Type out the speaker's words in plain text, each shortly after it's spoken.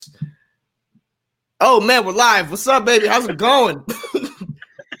Oh man, we're live. What's up, baby? How's it going?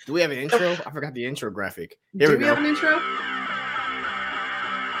 Do we have an intro? I forgot the intro graphic. Here Do we we go. have an intro?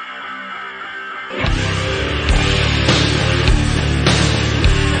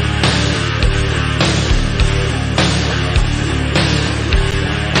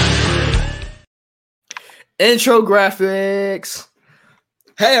 Intro graphics.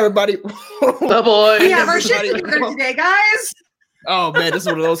 Hey everybody. Oh boy. We have our shit together today, guys. Oh man, this is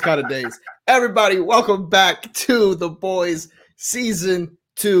one of those kind of days. Everybody, welcome back to The Boys Season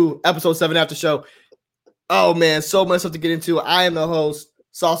 2, Episode 7 Aftershow. Oh man, so much stuff to get into. I am the host,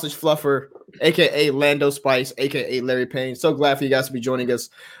 Sausage Fluffer, aka Lando Spice, aka Larry Payne. So glad for you guys to be joining us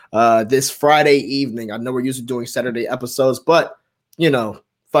this Friday evening. I know we're used to doing Saturday episodes, but you know,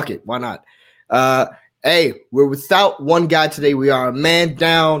 fuck it, why not? Hey, we're without one guy today. We are a man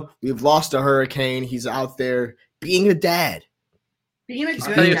down. We've lost a hurricane. He's out there being a dad. Being a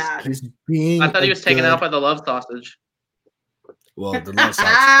good dad. He's being I thought he was taken out good- by the love sausage. Well, the love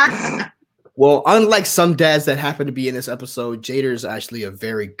sausage. Well, unlike some dads that happen to be in this episode, Jader's actually a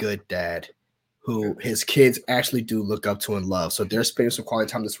very good dad who his kids actually do look up to and love. So they're spending some quality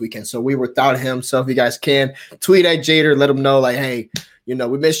time this weekend. So we were without him. So if you guys can, tweet at Jader, let him know, like, hey, you know,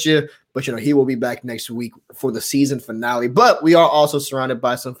 we missed you. But, you know, he will be back next week for the season finale. But we are also surrounded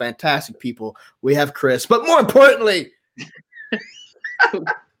by some fantastic people. We have Chris. But more importantly,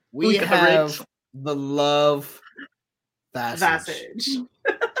 we have the love Passage.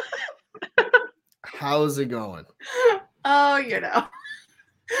 How's it going? Oh, you know.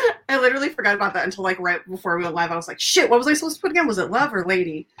 I literally forgot about that until like right before we went live. I was like, shit, what was I supposed to put again? Was it love or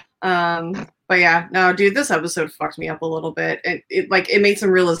lady? But yeah, no, dude, this episode fucked me up a little bit. It made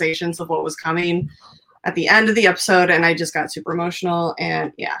some realizations of what was coming at the end of the episode, and I just got super emotional.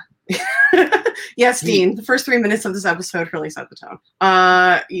 And yeah. Yes, Dean, the first 3 minutes of this episode really set the tone.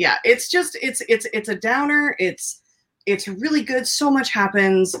 Yeah, it's just it's a downer. It's really good. So much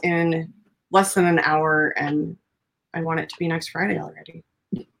happens in less than an hour, and I want it to be next Friday already.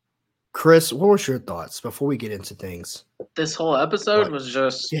 Chris, what was your thoughts before we get into things? This whole episode was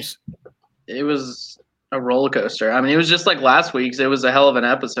just Yes. It was a roller coaster. I mean, it was just like last week's. It was a hell of an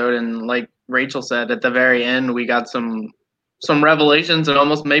episode, and like Rachel said, at the very end, we got some revelations and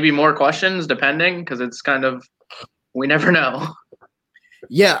almost maybe more questions, depending, because it's kind of we never know.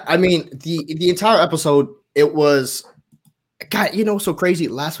 Yeah, I mean the entire episode, it was, God, you know, so crazy.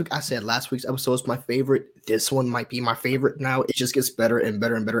 Last week I said last week's episode was my favorite. This one might be my favorite now. It just gets better and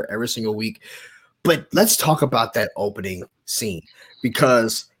better and better every single week. But let's talk about that opening scene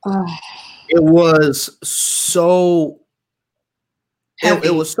because it was so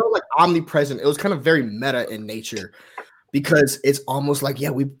it was so like omnipresent. It was kind of very meta in nature because it's almost like, yeah,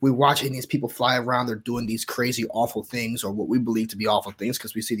 we're watching these people fly around. They're doing these crazy, awful things or what we believe to be awful things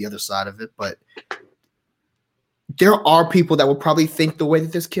because we see the other side of it. But there are people that will probably think the way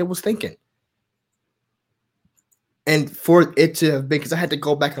that this kid was thinking. And for it to have been, because I had to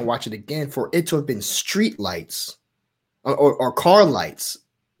go back and watch it again, for it to have been street lights or car lights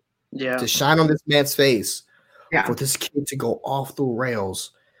to shine on this man's face, for this kid to go off the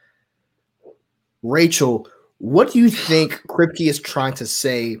rails. Rachel, what do you think Kripke is trying to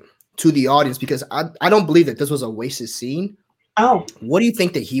say to the audience? Because I don't believe that this was a wasted scene. Oh, what do you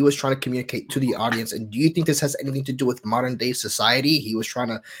think that he was trying to communicate to the audience? And do you think this has anything to do with modern day society? He was trying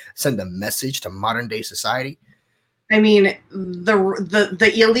to send a message to modern day society. I mean,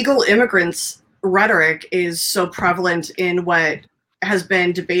 the illegal immigrants rhetoric is so prevalent in what has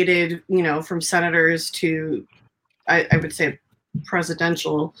been debated, you know, from senators to, I would say,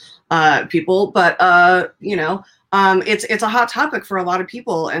 presidential people. But, you know, it's a hot topic for a lot of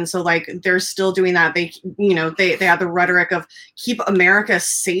people. And so like, they're still doing that. They have the rhetoric of keep America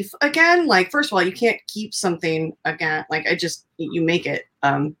safe again. Like, first of all, you can't keep something again. Like you make it.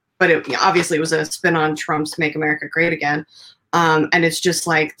 But obviously it was a spin on Trump's Make America Great Again. And it's just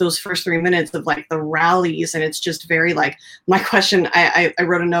like those first 3 minutes of like the rallies. And it's just very like my question. I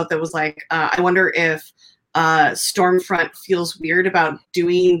wrote a note that was like, I wonder if Stormfront feels weird about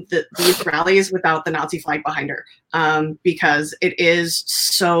doing these rallies without the Nazi flag behind her, because it is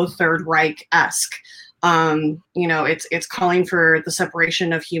so Third Reich-esque. You know, it's calling for the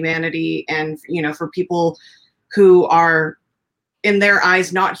separation of humanity and, you know, for people who are in their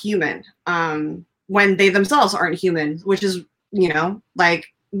eyes not human, when they themselves aren't human, which is, you know, like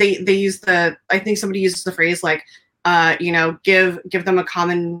they use I think somebody uses the phrase like, you know, give them a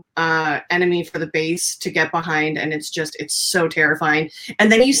common enemy for the base to get behind, and it's so terrifying.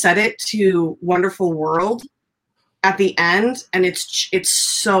 And then you set it to Wonderful World at the end, and it's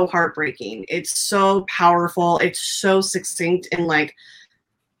so heartbreaking. It's so powerful. It's so succinct, and like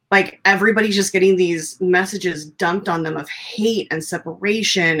like everybody's just getting these messages dumped on them of hate and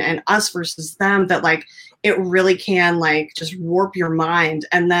separation and us versus them, that like it really can like just warp your mind.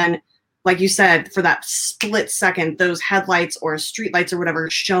 And then, like you said, for that split second, those headlights or streetlights or whatever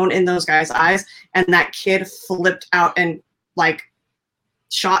shone in those guys' eyes, and that kid flipped out and like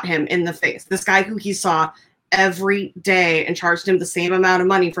shot him in the face. This guy who he saw every day and charged him the same amount of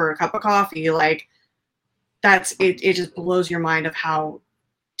money for a cup of coffee, like that's it. It just blows your mind of how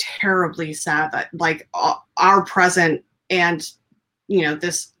terribly sad that like our present and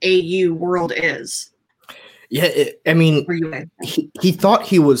this AU world is. Yeah, I mean, he thought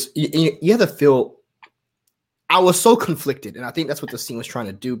he was. You had to feel. I was so conflicted, and I think that's what the scene was trying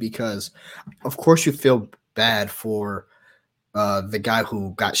to do, because, of course, you feel bad for the guy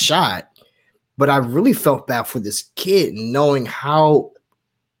who got shot, but I really felt bad for this kid, knowing how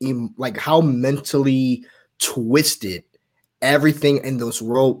mentally twisted everything in this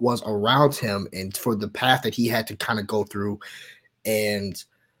world was around him, and for the path that he had to kind of go through. And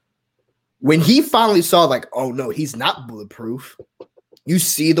when he finally saw, like, oh no, he's not bulletproof, you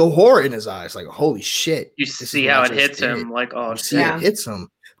see the horror in his eyes, like, holy shit. You see how it hits him, like, oh shit. It hits him.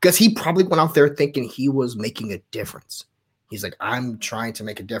 Because he probably went out there thinking he was making a difference. He's like, I'm trying to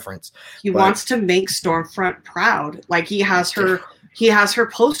make a difference. He wants to make Stormfront proud. Like, he has her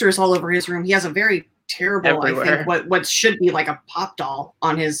posters all over his room. He has a very terrible, everywhere. I think, what should be like a pop doll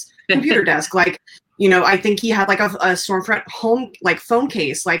on his computer desk. Like, I think he had like a Stormfront home, like, phone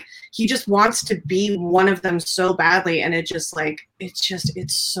case. Like, he just wants to be one of them so badly. And it's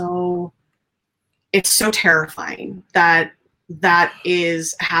so terrifying that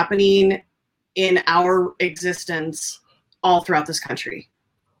is happening in our existence all throughout this country.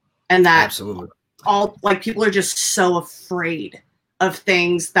 And that absolutely all, like, people are just so afraid of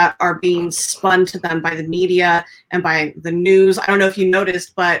things that are being spun to them by the media and by the news. I don't know if you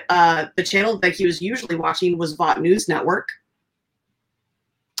noticed, but the channel that he was usually watching was Vought News Network.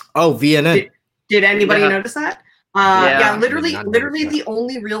 Oh, VNN. Did anybody notice that? Yeah, literally the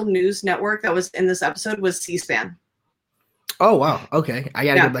only real news network that was in this episode was C-SPAN. Oh, wow. Okay. I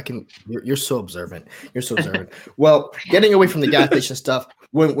got to go back and you're so observant. You're so observant. Well, getting away from the gas station stuff,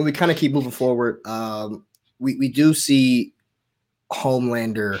 when we kind of keep moving forward, we do see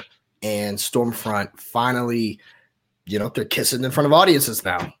Homelander and Stormfront finally, they're kissing in front of audiences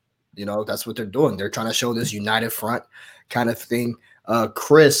now. That's what they're doing. They're trying to show this united front kind of thing.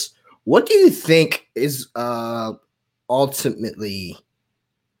 Chris, what do you think is ultimately,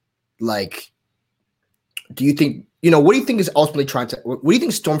 like, do you think, what do you think is ultimately what do you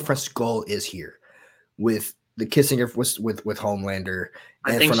think Stormfront's goal is here with the kissing with Homelander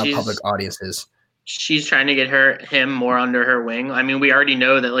and in front of public audiences? She's trying to get him more under her wing. I mean, we already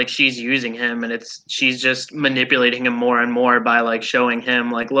know that, like, she's using him, and she's just manipulating him more and more by, like, showing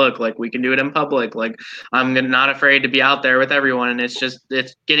him, like, look, like, we can do it in public. Like, I'm not afraid to be out there with everyone. And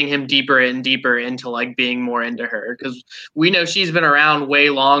it's getting him deeper and deeper into, like, being more into her, because we know she's been around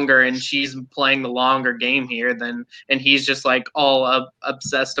way longer and she's playing the longer game here and he's just, like, all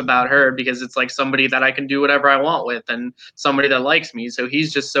obsessed about her because it's like somebody that I can do whatever I want with and somebody that likes me. So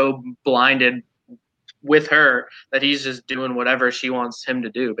he's just so blinded with her that he's just doing whatever she wants him to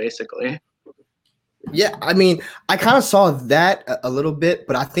do, basically. Yeah, I mean, I kind of saw that a little bit,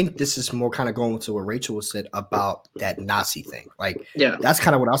 but I think this is more kind of going to what Rachel said about that Nazi thing. Like, that's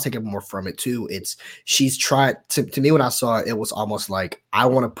kind of what I was taking more from it too. She's trying to me, when I saw it, it was almost like, I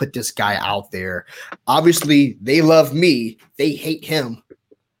want to put this guy out there. Obviously, they love me. They hate him.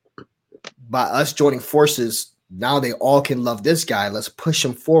 By us joining forces, now they all can love this guy. Let's push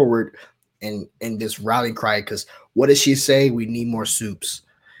him forward. And this rallying cry, because what does she say? We need more soups.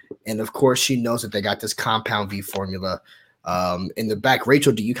 And of course, she knows that they got this compound V formula in the back.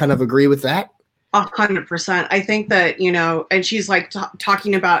 Rachel, do you kind of agree with that? 100%. I think that, and she's like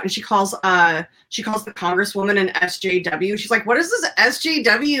talking about, and she calls the Congresswoman an SJW. She's like, what does this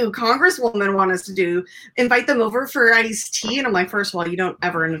SJW Congresswoman want us to do? Invite them over for iced tea? And I'm like, first of all, you don't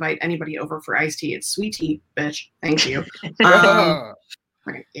ever invite anybody over for iced tea. It's sweet tea, bitch. Thank you.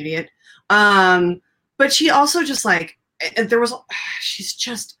 Like an idiot. But she also just, like, she's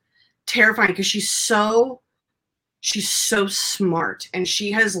just terrifying because she's so smart, and she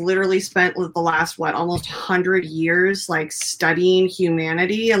has literally spent the last almost 100 years, like, studying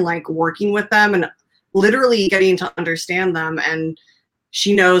humanity and, like, working with them and literally getting to understand them. And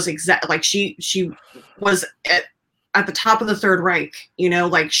she knows exactly, like, she was at the top of the Third Reich,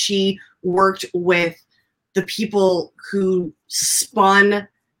 like, she worked with the people who spun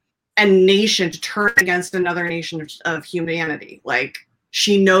a nation to turn against another nation of humanity. Like,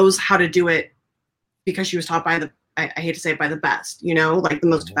 she knows how to do it because she was taught by I hate to say it, by the best, you know, like the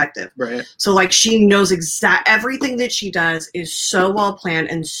most effective. Right. So like she knows everything that she does is so well planned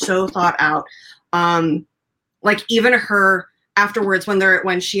and so thought out. Like even her afterwards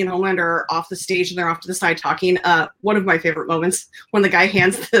when she and Homelander are off the stage and they're off to the side talking, one of my favorite moments when the guy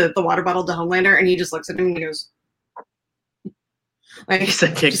hands the water bottle to Homelander and he just looks at him and he goes, like,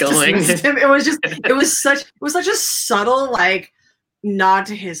 keep going. It was such a subtle like nod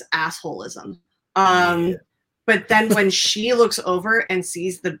to his assholism. But then when she looks over and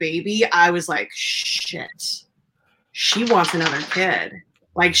sees the baby, I was like, shit, she wants another kid.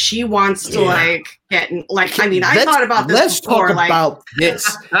 Like she wants to like get like. I mean, I thought about this. Let's before, talk like, about this.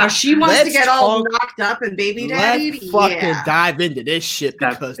 She wants to get all knocked up and baby daddy. Let's fucking dive into this shit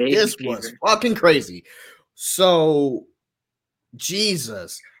because this was fucking crazy. So,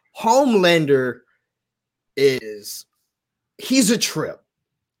 Jesus, Homelander he's a trip.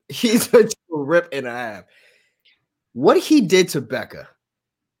 He's a trip and a half. What he did to Becca.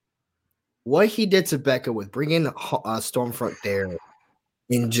 What he did to Becca with bringing Stormfront there.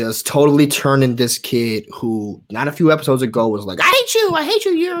 And just totally turning this kid who not a few episodes ago was like, I hate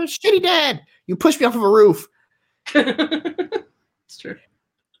you, you're a shitty dad. You pushed me off of a roof. It's true.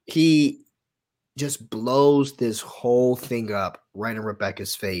 He just blows this whole thing up right in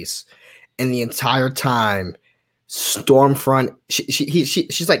Rebecca's face. And the entire time, Stormfront,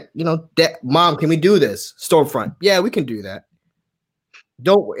 she's like, you know, Mom, can we do this? Stormfront, yeah, we can do that.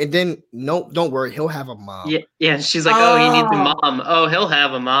 Don't worry, he'll have a mom. Yeah. She's like, he needs a mom. Oh, he'll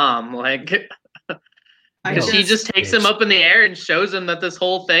have a mom. Like, she just takes him up in the air and shows him that this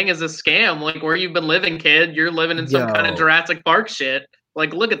whole thing is a scam. Like, where you've been living, kid, you're living in some kind of Jurassic Park shit.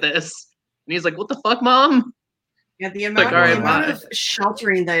 Like, look at this. And he's like, what the fuck, Mom? Yeah, the amount of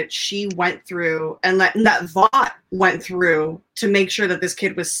sheltering that she went through and that Vought went through to make sure that this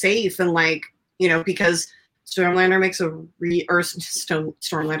kid was safe and like, you know, because Stormfront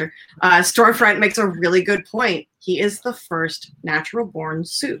makes a really good point. He is the first natural born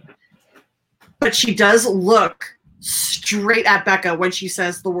suit. But she does look straight at Becca when she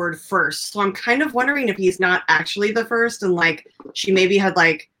says the word first. So I'm kind of wondering if he's not actually the first and like she maybe had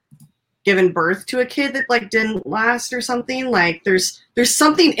like given birth to a kid that like didn't last or something. Like there's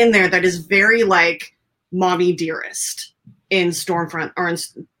something in there that is very like mommy dearest in Stormfront or in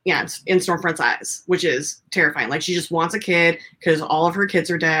Stormfront's eyes, which is terrifying. Like she just wants a kid because all of her kids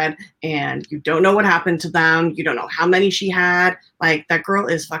are dead and you don't know what happened to them. You don't know how many she had. Like that girl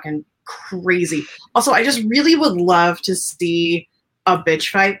is fucking crazy. Also, I just really would love to see a bitch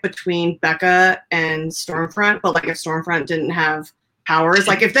fight between Becca and Stormfront, but like if Stormfront didn't have powers,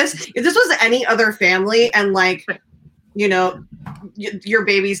 like if this was any other family and like, you know, your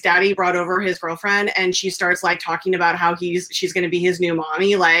baby's daddy brought over his girlfriend and she starts like talking about how she's going to be his new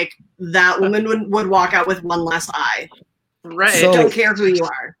mommy, like that woman would walk out with one less eye. Right. So, don't care who you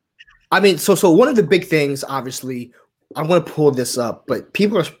are. I mean, so one of the big things, obviously, I want to pull this up, but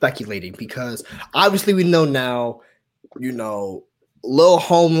people are speculating because obviously we know now, you know, Lil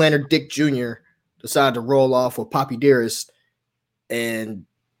Homelander Dick Jr. decided to roll off with Poppy Dearest, and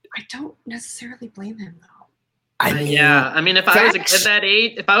I don't necessarily blame him though. I mean, if I was a kid that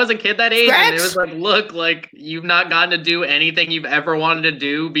age, and it was like, look, like you've not gotten to do anything you've ever wanted to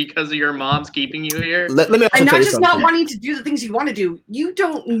do because of your mom's keeping you here. Let me and not just not wanting to do the things you want to do. You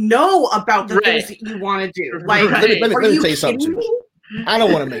don't know about the things that you want to do. Like, let me tell you something. I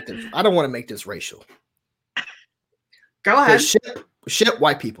don't want to make this racial. Go ahead. Shit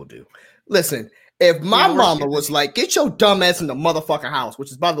white people do. Listen, if my mama was like, get your dumb ass in the motherfucking house,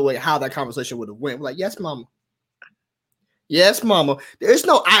 which is, by the way, how that conversation would have went. Like, yes, mama. Yes, mama. There's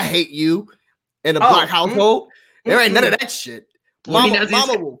no I hate you in a black household. There ain't none of that shit. Mama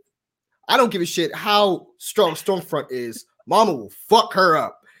will. I don't give a shit how strong Stormfront is. Mama will fuck her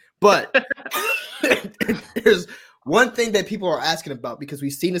up. But there's one thing that people are asking about because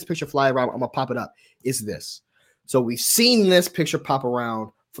we've seen this picture fly around. I'm gonna pop it up. Is this? So we've seen this picture pop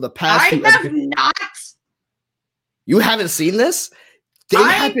around for the past. I have not. You haven't seen this?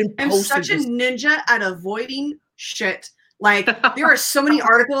 I am such a ninja at avoiding shit. Like there are so many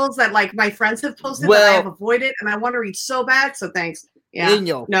articles that like my friends have posted that I have avoided, and I want to read so bad. So thanks. Yeah. In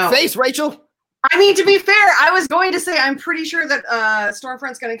your face, Rachel. I mean, to be fair, I was going to say I'm pretty sure that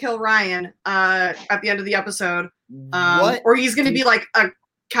Stormfront's going to kill Ryan at the end of the episode, or he's going to be like a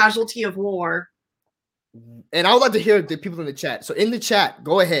casualty of war. And I would like to hear the people in the chat. So in the chat,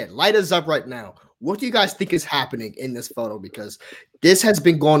 go ahead, light us up right now. What do you guys think is happening in this photo? Because this has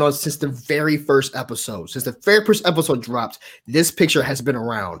been going on since the very first episode. Since the very first episode dropped, this picture has been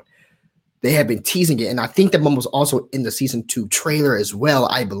around. They have been teasing it, and I think that one was also in the season 2 trailer as well,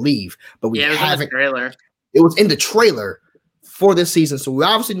 I believe. But we haven't. Trailer. It was in the trailer for this season, so we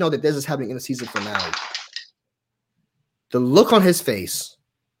obviously know that this is happening in the season finale. The look on his face.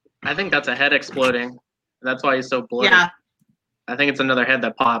 I think that's a head exploding. That's why he's so bloody. Yeah. I think it's another head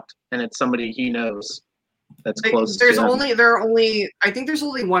that popped, and it's somebody he knows that's close. There's only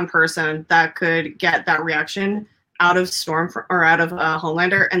one person that could get that reaction out of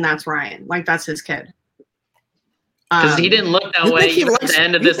Homelander, and that's Ryan. Like, that's his kid. Because he didn't look that way even at the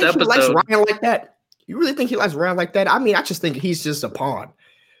end of this episode. He likes Ryan like that? You really think he likes Ryan like that? I mean, I just think he's just a pawn.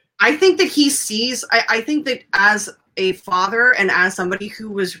 I think that he sees. I think that as a father and as somebody who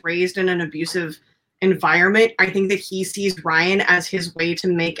was raised in an abusive environment, I think that he sees Ryan as his way to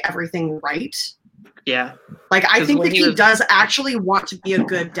make everything right. Yeah. Like, I think that he does actually want to be a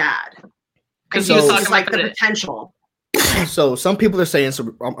good dad. Because he was like the potential. So some people are saying, so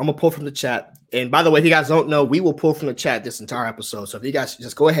I'm going to pull from the chat. And by the way, if you guys don't know, we will pull from the chat this entire episode. So if you guys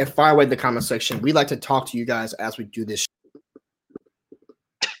just go ahead, fire away in the comment section. We like to talk to you guys as we do this.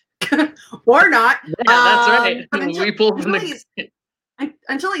 Or not. Yeah, that's right. We pull from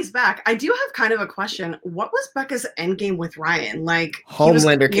until he's back. I do have kind of a question. What was Becca's endgame with Ryan? Like,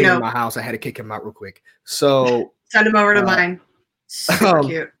 Homelander came to my house. I had to kick him out real quick. So send him over to mine. Super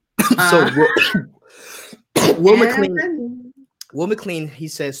cute. So Will McLean, he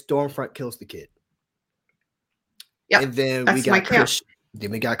says Stormfront kills the kid. Yeah, and then we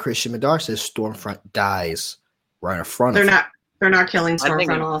got Christian Madar says Stormfront dies right in front of him. They're not killing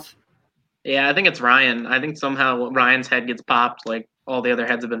Stormfront off. Yeah, I think it's Ryan. I think somehow Ryan's head gets popped like all the other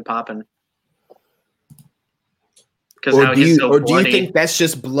heads have been popping. Or do you think that's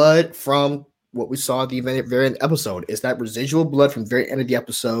just blood from what we saw at the very end episode? Is that residual blood from the very end of the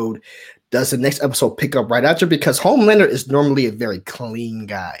episode? Does the next episode pick up right after? Because Homelander is normally a very clean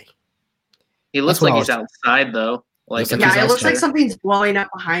guy. He looks like he's outside, though. Like, it looks like something's blowing up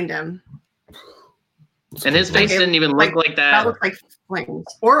behind him. And his face didn't even look like that. That looks like flames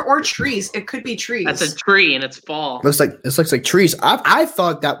or trees. It could be trees. That's a tree and it's fall. It looks like trees. I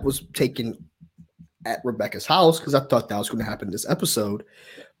thought that was taken at Rebecca's house because I thought that was going to happen this episode.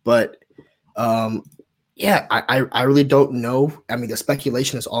 But yeah, I really don't know. I mean, the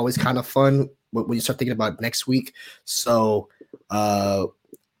speculation is always kind of fun when you start thinking about next week. So I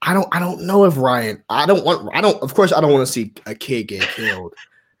don't know if Ryan. Of course I don't want to see a kid get killed.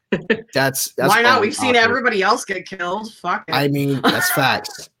 That's why not? We've seen everybody else get killed. Fuck it. I mean, that's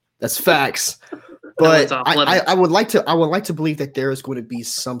facts. That's facts. But I would like to believe that there is going to be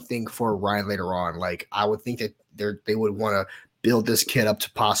something for Ryan later on. Like, I would think that they would want to build this kid up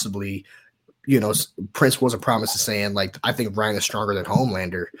to possibly, you know, Prince was a promise of saying, like, I think Ryan is stronger than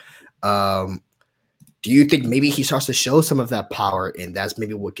Homelander. Do you think maybe he starts to show some of that power, and that's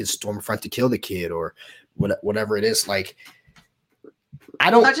maybe what gets Stormfront to kill the kid or whatever it is? Like, I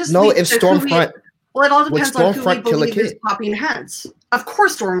don't know if Stormfront. Well, it all depends on who we believe is popping heads. Of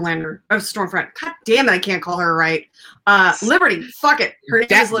course, Stormfront. God damn it, I can't call her right. Liberty. Fuck it. Her name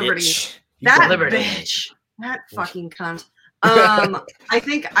is Liberty. That bitch. That fucking cunt. I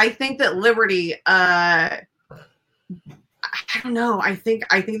think that Liberty. I don't know. I think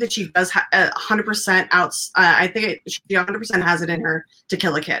that she does 100% out. I think she 100% has it in her to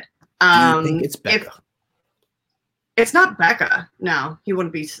kill a kid. Do you think it's Becca? It's not Becca. No, he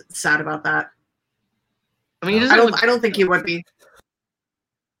wouldn't be sad about that. I mean, I don't think he would be.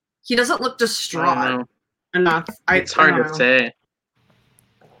 He doesn't look distraught enough. It's hard to say.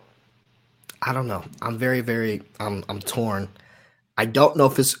 I don't know. I'm very I'm torn. I don't know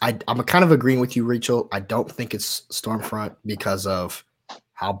if it's. I'm kind of agreeing with you, Rachel. I don't think it's Stormfront because of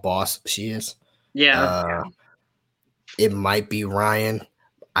how boss she is. Yeah. It might be Ryan.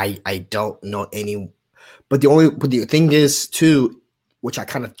 I don't know any. But the thing is too, which I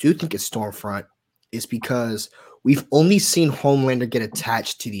kind of do think is Stormfront, is because we've only seen Homelander get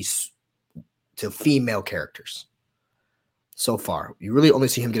attached to female characters so far. You really only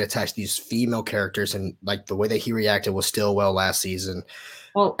see him get attached to these female characters, and like the way that he reacted was still well last season.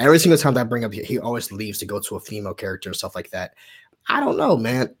 Well, every single time that I bring up, he always leaves to go to a female character and stuff like that. I don't know,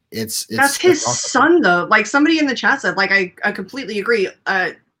 man. That's his son, though. Like somebody in the chat said, like I completely agree.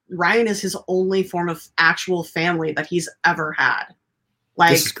 Ryan is his only form of actual family that he's ever had.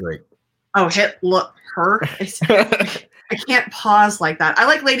 Like, this is great. Oh, look, her. I can't pause like that. I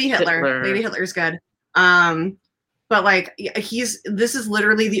like Lady Hitler. Lady Hitler's good. But like this is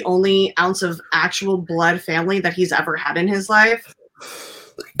literally the only ounce of actual blood family that he's ever had in his life.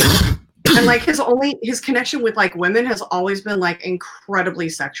 And like his connection with like women has always been like incredibly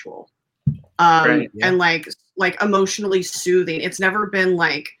sexual. And like emotionally soothing. It's never been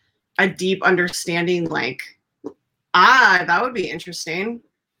like a deep understanding, like, that would be interesting.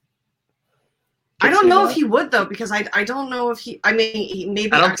 I don't know if he would though, because I don't know if he. I mean,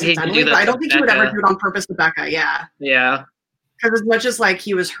 maybe accidentally, but I don't think he would ever do it on purpose to Becca. Yeah. Yeah. Because as much as like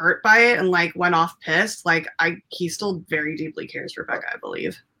he was hurt by it and like went off pissed, like he still very deeply cares for Becca, I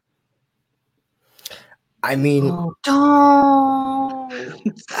believe. I mean, don't.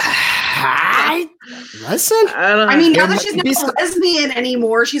 Listen. I mean, now that she's not a lesbian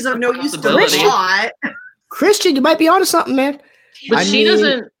anymore, she's of no use to Richard. Christian, you might be onto something, man. But she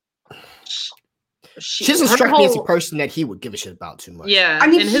doesn't. She doesn't strike me as a person that he would give a shit about too much. Yeah, I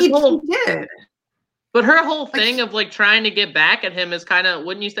mean, he did. But her whole thing of like trying to get back at him is kind of,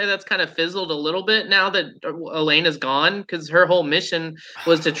 wouldn't you say that's kind of fizzled a little bit now that Elena's gone? Because her whole mission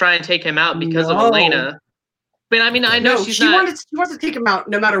was to try and take him out because of Elena. But I mean, I know she wants to take him out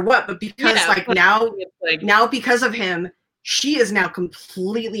no matter what. But because now because of him, she is now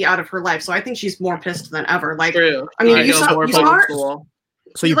completely out of her life. So I think she's more pissed than ever. Like, true. I mean, you saw her.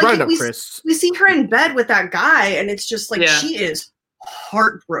 So you brought it up, Chris. We see her in bed with that guy, and it's just like she is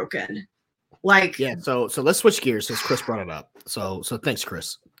heartbroken. Like, yeah. So let's switch gears since Chris brought it up. So thanks,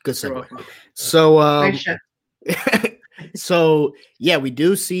 Chris. Good segue. So so yeah, we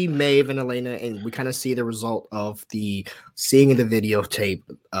do see Maeve and Elena, and we kind of see the result of the seeing the videotape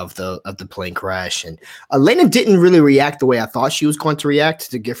of the plane crash. And Elena didn't really react the way I thought she was going to react.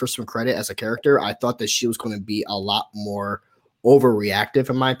 To give her some credit as a character, I thought that she was going to be a lot more overreactive,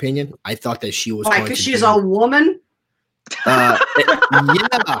 in my opinion. I thought that she was because she's a woman. Yeah,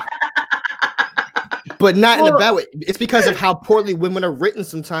 but not in a bad way. It's because of how poorly women are written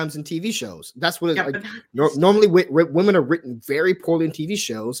sometimes in TV shows. That's what it's like. Normally, women are written very poorly in TV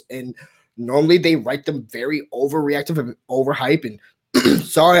shows, and normally they write them very overreactive and overhype. And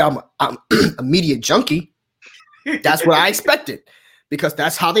sorry, I'm a media junkie. That's what I expected because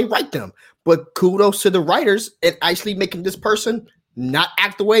that's how they write them. But kudos to the writers and actually making this person not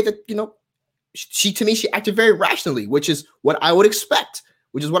act the way that, she acted very rationally, which is what I would expect,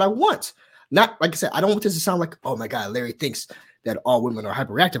 which is what I want. Not, like I said, I don't want this to sound like, oh my God, Larry thinks that all women are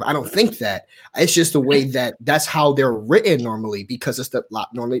hyperreactive. I don't think that. It's just the way that's how they're written normally, because it's a lot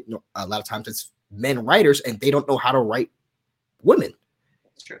of times it's men writers and they don't know how to write women.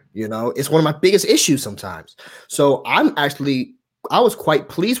 It's true. It's one of my biggest issues sometimes. So I was quite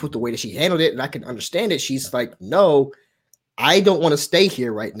pleased with the way that she handled it, and I can understand it. She's like, no, I don't want to stay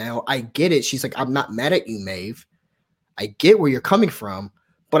here right now. I get it. She's like, I'm not mad at you, Maeve. I get where you're coming from,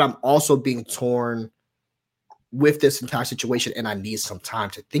 but I'm also being torn with this entire situation, and I need some time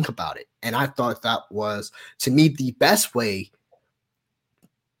to think about it. And I thought that was, to me, the best way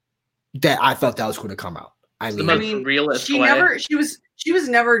that I thought that was going to come out. I mean, realist she was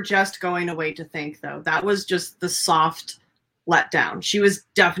never just going away to think, though. That was just the soft letdown. She was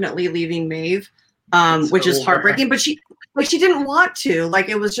definitely leaving Maeve, which is heartbreaking, but she didn't want to. Like,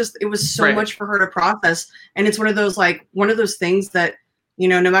 it was so much for her to process. And it's one of those things that,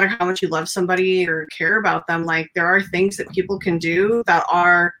 no matter how much you love somebody or care about them, like, there are things that people can do that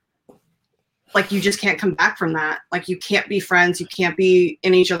are like, you just can't come back from that. Like, you can't be friends, you can't be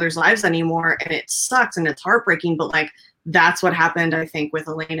in each other's lives anymore, and it sucks and it's heartbreaking. But like, that's what happened, I think, with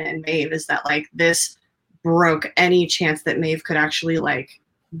Elena and Maeve, is that like this broke any chance that Maeve could actually like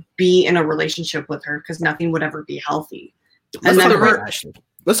be in a relationship with her, because nothing would ever be healthy. Let's talk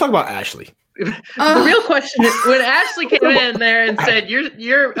about Ashley. The real question is, when Ashley came in there and said,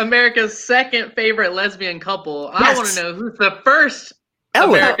 "You're America's second favorite lesbian couple," I want to know who's the first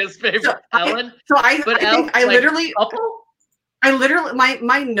America's favorite. Ellen.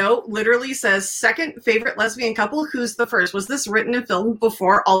 My note literally says second favorite lesbian couple. Who's the first? Was this written and filmed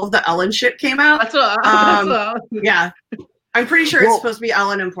before all of the Ellen shit came out? Yeah. I'm pretty sure it's supposed to be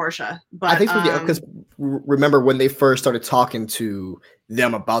Ellen and Portia. But I think because remember when they first started talking to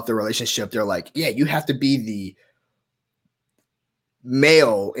them about the relationship, they're like, yeah, you have to be the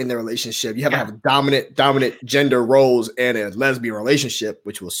male in the relationship. You have to have dominant gender roles in a lesbian relationship,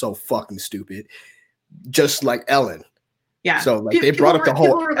 which was so fucking stupid. Just like Ellen. Yeah. So like they brought up the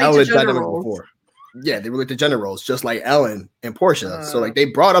whole Ellen dynamic before. Yeah, they relate to gender roles, just like Ellen and Portia. So like they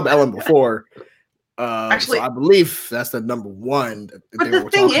brought up Ellen before. Actually, so I believe that's the number one. But the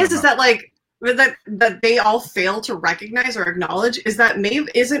thing is that like that they all fail to recognize or acknowledge is that Maeve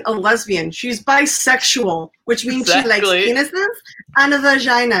isn't a lesbian. She's bisexual, which means she likes penises and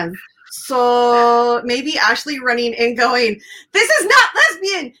vaginas. So maybe Ashley running and going, "This is not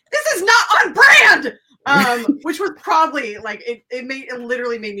lesbian. This is not on brand." Which was probably like it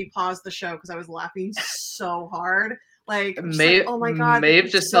literally made me pause the show because I was laughing so hard. Like, Maeve, oh my God, Maeve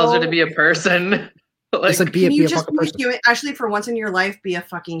just tells her to be a person. Like, can you just be a human? Actually, for once in your life, be a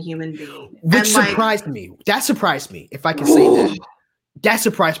fucking human being. Which surprised me. That surprised me, if I can say that. that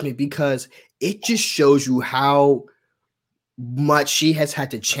surprised me because it just shows you how much she has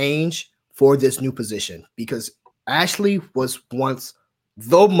had to change for this new position. Because Ashley was once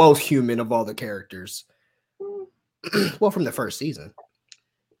the most human of all the characters. Well, from the first season.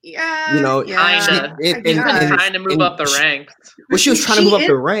 Yeah, you know, kinda. She's trying to move up the ranks. Well, she was trying to move up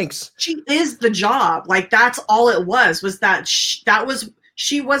the ranks. She is the job. Like that's all it was that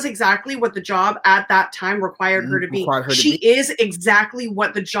she was exactly what the job at that time required her to be. She is exactly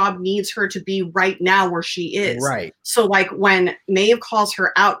what the job needs her to be right now where she is. Right. So like when Maeve calls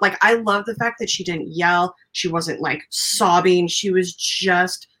her out, like I love the fact that she didn't yell. She wasn't like sobbing. She was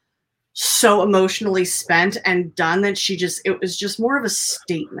just so emotionally spent and done that it was just more of a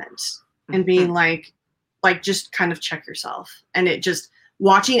statement and being like just kind of check yourself. And it just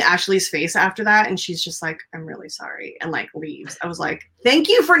watching Ashley's face after that, and she's just like, I'm really sorry, and like leaves. I was like, thank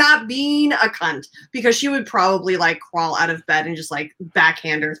you for not being a cunt, because she would probably like crawl out of bed and just like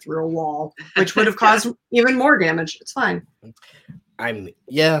backhand her through a wall, which would have caused even more damage. It's fine.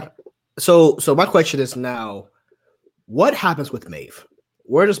 So my question is now, what happens with Maeve?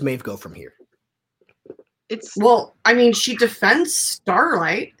 Where does Maeve go from here? She defends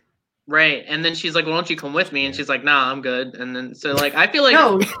Starlight. Right. And then she's like, why don't you come with me? And she's like, nah, I'm good. And then so like I feel like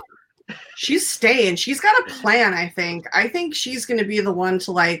no, she's staying. She's got a plan, I think. I think she's gonna be the one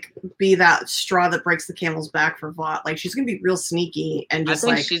to like be that straw that breaks the camel's back for Vought. Like she's gonna be real sneaky and just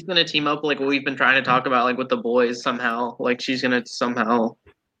I think she's gonna team up like what we've been trying to talk about, like with the boys somehow. Like she's gonna somehow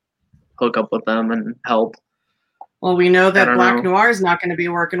hook up with them and help. Well, we know that Black Noir is not going to be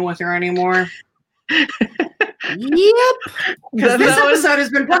working with her anymore. Yep. Because this episode has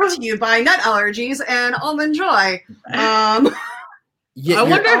been brought to you by nut allergies and almond joy. I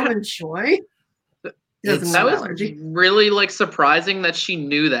wonder almond joy. That was really like surprising that she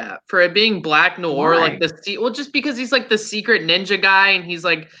knew that, for it being Black Noir. Why? Like just because he's like the secret ninja guy, and he's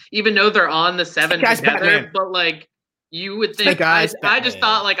like, even though they're on the 7 together, Batman. but like. You would think I just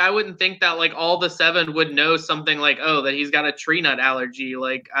thought like I wouldn't think that like all the 7 would know something like, oh, that he's got a tree nut allergy.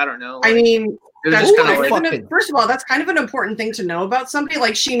 Like I don't know. Like, I mean, first of all, that's kind of an important thing to know about somebody.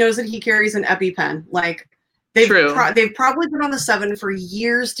 Like she knows that he carries an EpiPen. Like they've probably been on the 7 for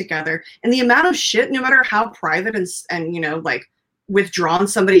years together, and the amount of shit, no matter how private and you know like withdrawn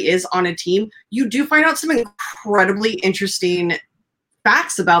somebody is on a team, you do find out some incredibly interesting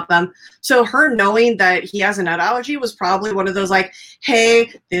facts about them. So her knowing that he has a nut allergy was probably one of those like,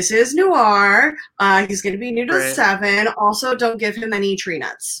 hey, this is Noir. He's going to be new to the 7. Also, don't give him any tree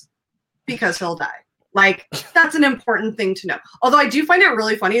nuts because he'll die. Like, that's an important thing to know. Although I do find it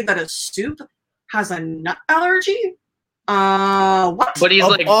really funny that a soup has a nut allergy. What? But he's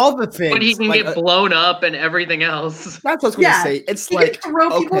like all the things, but he can get blown up and everything else. That's what I was going to say. It's he like can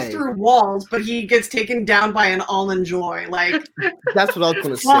throw people through walls, but he gets taken down by an almond joy. Like that's what I was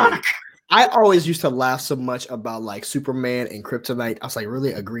going to say. I always used to laugh so much about like Superman and Kryptonite. I was like,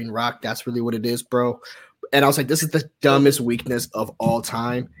 really, a green rock? That's really what it is, bro. And I was like, this is the dumbest weakness of all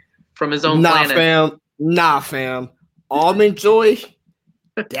time. From his own planet. Fam. Almond joy.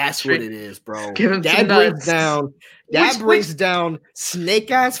 That's what it is, bro. That brings down Snake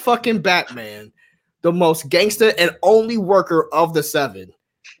Eyes fucking Batman, the most gangster and only worker of the 7.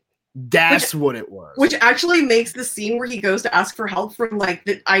 That's what it was. Which actually makes the scene where he goes to ask for help from like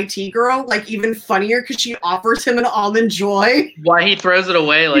the IT girl like even funnier because she offers him an almond joy. Why he throws it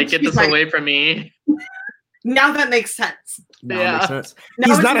away? Like, get this away from me. Now that makes sense. Now it makes sense.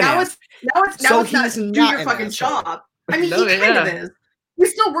 Now it's not do your fucking job. I mean, he kind of is.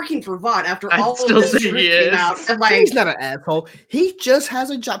 He's still working for Vought after all of this truth came out. And like, he's not an asshole. He just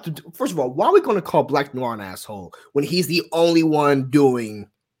has a job to do. First of all, why are we going to call Black Noir an asshole when he's the only one doing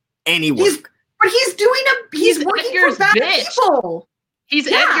any work? He's working for bad people. He's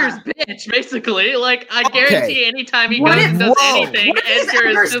Edgar's bitch, basically. Like, I guarantee anytime he goes and does anything,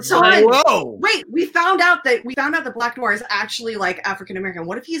 Edgar is just like, whoa. Wait, we found out that Black Noir is actually like African American.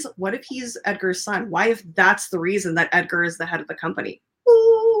 What if he's Edgar's son? Why if that's the reason that Edgar is the head of the company?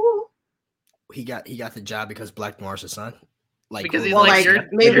 Ooh. He got the job because Black Noir's his son. Like, because he's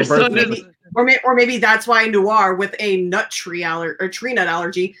your son is... or maybe that's why Noir with a tree nut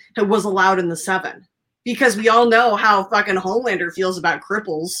allergy was allowed in the 7. Because we all know how fucking Homelander feels about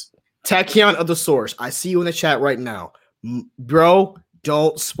cripples. Tachyon of the Source, I see you in the chat right now. Bro,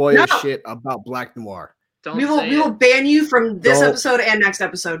 don't spoil shit about Black Noir. We will ban you from this episode and next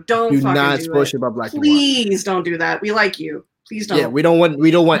episode. Do not spoil shit about Black Noir. Please don't do that. We like you. Please don't. Yeah, we don't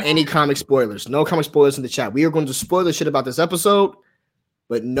want any comic spoilers. No comic spoilers in the chat. We are going to spoil the shit about this episode,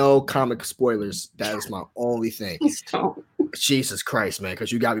 but no comic spoilers. That is my only thing. Please don't. Jesus Christ, man,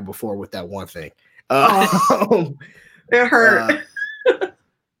 because you got me before with that one thing. It hurt.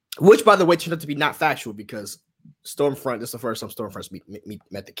 Which, by the way, turned out to be not factual because Stormfront, this is the first time Stormfront's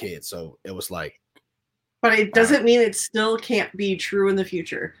met the kid. So it was like. But it doesn't mean it still can't be true in the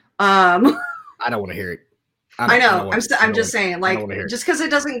future. I don't want to hear it. I know. I'm just saying, like, just because it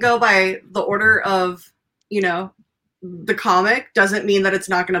doesn't go by the order of, the comic doesn't mean that it's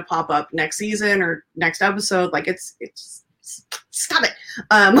not going to pop up next season or next episode. Like, it's stop it.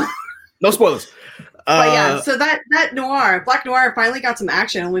 No spoilers. But yeah, so that Black Noir finally got some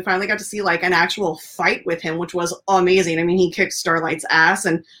action, and we finally got to see like an actual fight with him, which was amazing. I mean, he kicked Starlight's ass,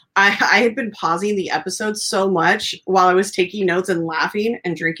 and I had been pausing the episode so much while I was taking notes and laughing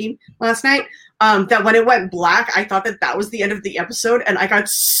and drinking last night that when it went black, I thought that was the end of the episode, and I got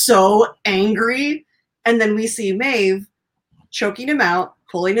so angry. And then we see Maeve choking him out,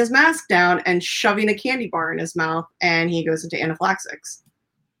 pulling his mask down, and shoving a candy bar in his mouth, and he goes into anaphylaxis.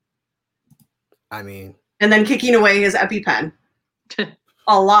 I mean, and then kicking away his EpiPen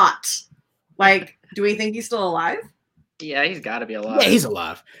a lot. Like, do we think he's still alive? Yeah, he's got to be alive. Yeah, he's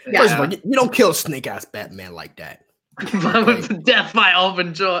alive. Yeah. First of all, you don't kill Snake Ass Batman like that. Like, death by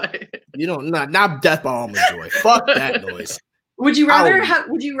Almond Joy. You don't not death by Almond Joy. Fuck that noise. Would you rather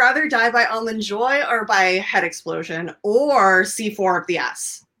die by Almond Joy or by head explosion or C4 up the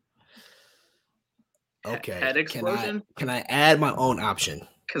ass? Okay. Head explosion. Can I add my own option?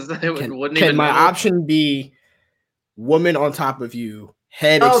 Because wouldn't can my option be woman on top of you,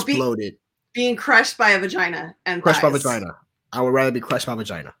 head exploded, being crushed by a vagina and crushed by vagina? I would rather be crushed by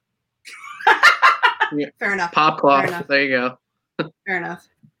vagina. Fair enough. Pop cloth. There you go. Fair enough.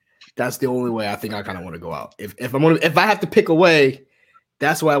 That's the only way I think I kind of want to go out. If I have to pick a way,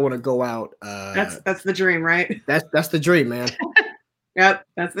 that's why I want to go out. That's the dream, right? That's the dream, man. Yep,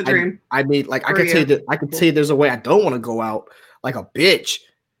 that's the dream. I mean, like I could say there's a way I don't want to go out like a bitch.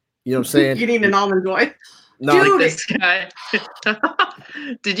 You know what I'm saying? Eating an Almond Joy. No, dude, like this guy.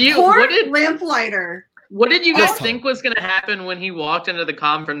 Lamplighter. What did you guys think was going to happen when he walked into the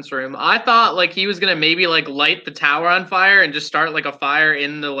conference room? I thought like he was going to maybe like light the tower on fire and just start like a fire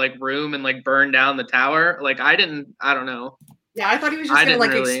in the like room and like burn down the tower. Like I don't know. Yeah, I thought he was just going to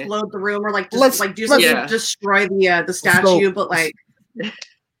like explode the room or like just do something to destroy the statue, but like.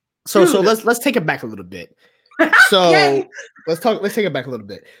 So let's take it back a little bit. So let's take it back a little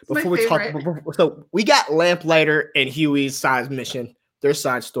bit before we talk. So we got Lamplighter and Huey's side mission, their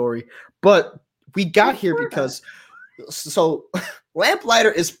side story, but we got here because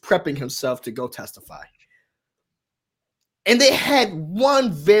Lamplighter is prepping himself to go testify, and they had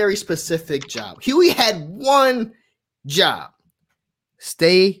one very specific job. Huey had one job: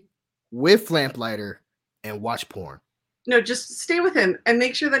 stay with Lamplighter and watch porn. No, just stay with him and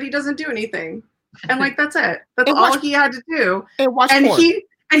make sure that he doesn't do anything. And like that's it. That's all he had to do. And watch porn.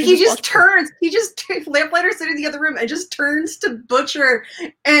 He just turns. Lamplighter's sitting in the other room and just turns to Butcher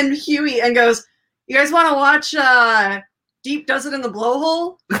and Huey and goes, "You guys want to watch Deep Does It in the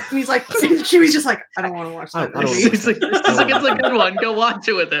Blowhole?" And he's like, and Huey's just like, "I don't want to watch that." He's like, "It's a good one. Go watch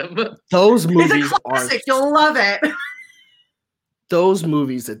it with him." Those movies it's a classic. You'll love it. Those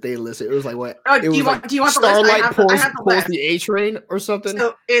movies that they listed, it was like what? Do you want the Starlight list? pulls the A train or something.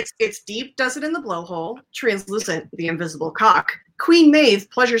 So it's Deep Does It in the Blowhole, Translucent, The Invisible Cock, Queen Maeve,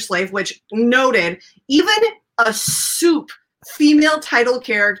 Pleasure Slave, which noted even a soup female title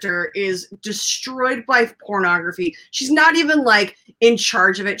character is destroyed by pornography. She's not even like in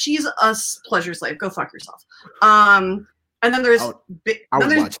charge of it. She's a pleasure slave. Go fuck yourself. And then there's I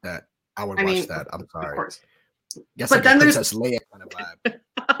would watch that. I'm sorry. Of course. Yes, but then there's Leia kind of vibe.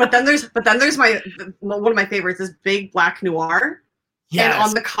 but then there's one of my favorites, this big Black Noir. Yes. And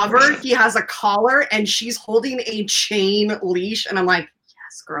on the cover, he has a collar and she's holding a chain leash, and I'm like,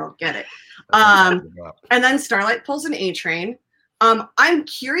 yes, girl, get it. And then Starlight pulls an A train. I'm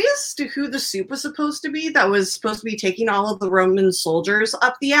curious to who the soup was supposed to be that was supposed to be taking all of the Roman soldiers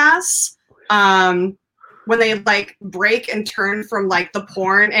up the ass. When they like break and turn from like the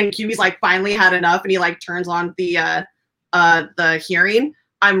porn, and Huey's like finally had enough, and he like turns on the hearing.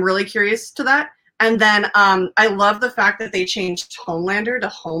 I'm really curious to that. And then I love the fact that they changed Homelander to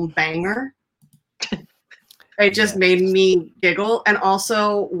Home Banger. It just made me giggle. And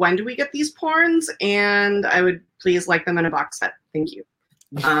also, when do we get these porns? And I would please like them in a box set. Thank you.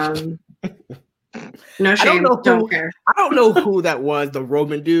 No shame. Don't care. I don't know who that was. The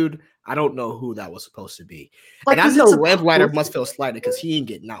Roman dude. I don't know who that was supposed to be. Like, and I know Lamplighter must feel slighted because he ain't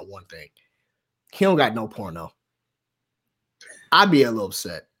getting not one thing. He don't got no porno. I'd be a little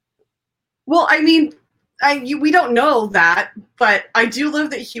upset. Well, I mean, we don't know that, but I do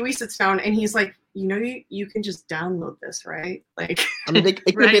love that Huey sits down and he's like, you can just download this, right? Like, I mean, it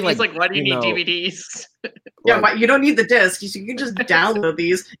could Right? be He's like, why do you need know, DVDs? yeah, like- but you don't need the disc. You can just download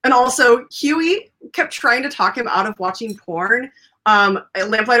these. And also, Huey kept trying to talk him out of watching porn.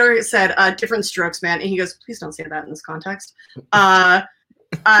 Lamplighter said, "Different strokes, man," and he goes, "Please don't say that in this context." And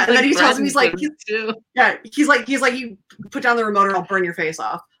then he tells him, he's like, you put down the remote or I'll burn your face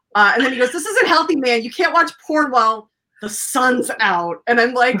off. And then he goes, "This isn't healthy, man. You can't watch porn while the sun's out." And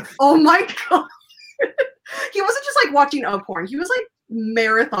I'm like, oh my god. He wasn't just like watching a porn. He was like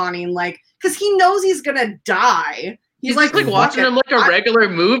marathoning, like, because he knows he's gonna die. He's like watching him like a regular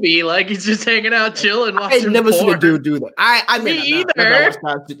movie. Like he's just hanging out, chilling, watching I've never porn. seen a dude do that. I mean, Me either.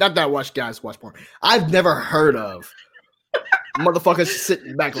 Not that I watch guys watch porn. I've never heard of motherfuckers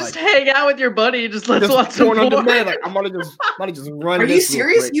sitting back Just like hang out with your buddy. Just let's watch some porn porn. on demand. Like I'm gonna just run. Are you this real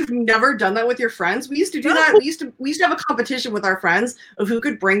serious? quick. You've never done that with your friends? We used to do that. We used to have a competition with our friends of who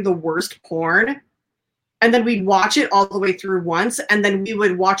could bring the worst porn. And then we'd watch it all the way through once, and then we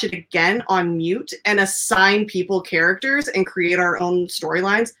would watch it again on mute and assign people characters and create our own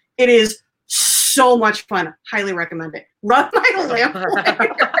storylines. It is so much fun. Highly recommend it. Rub my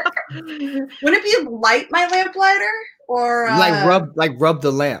lamplighter. Would it be light my lamplighter or rub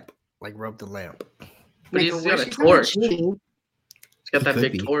the lamp, like rub the lamp. But make he's a got wish? a He's not torch. genie. He's got that Could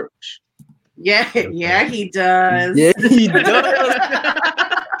big be. torch. Yeah, he does. Yeah, he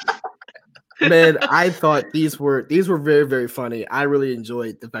does. Man, I thought these were very, very funny. I really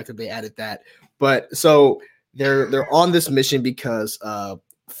enjoyed the fact that they added that. But so they're on this mission because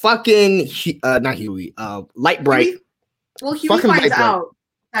fucking not Huey, Light Bright. Well, Huey Fucking finds Light Bright. out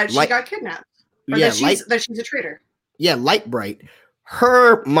that she got kidnapped. Or Yeah, that she's a traitor. Yeah, Light Bright.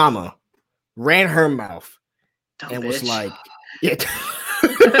 Her mama ran her mouth Dumb and bitch. was like, yeah.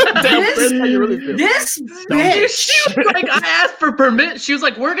 This bitch. She was like, I asked for permission. She was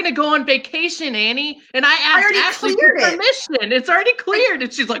like, "We're gonna go on vacation, Annie," and I asked already Ashley for cleared it. permission. It's already cleared,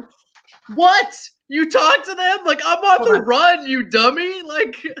 and she's like, "What? You talked to them? Like I'm on Hold the on. run, you dummy!"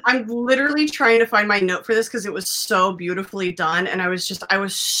 Like I'm literally trying to find my note for this because it was so beautifully done, and I was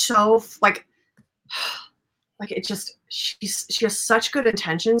so like it just she has such good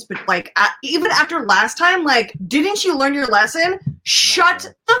intentions, but like even after last time, like, didn't you learn your lesson? Shut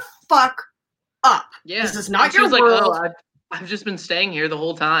the fuck up. yeah, This is not and she your was like, world. "Oh, I've just been staying here the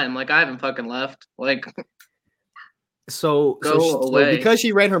whole time. Like I haven't fucking left. Like So away." because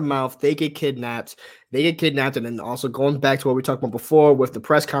she ran her mouth, they get kidnapped. And then also going back to what we talked about before with the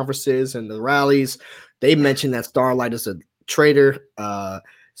press conferences and the rallies, they mentioned that Starlight is a traitor.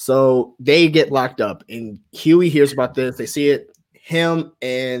 So they get locked up, and Huey hears about this. They see it. Him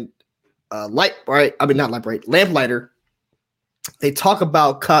and Lamplighter. They talk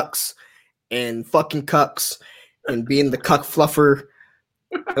about cucks and fucking cucks and being the cuck fluffer.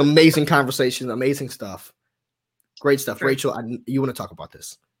 Amazing conversation, amazing stuff. Great stuff. Sure. Rachel, you want to talk about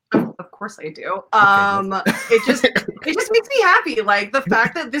this? Of course I do. It just makes me happy. Like the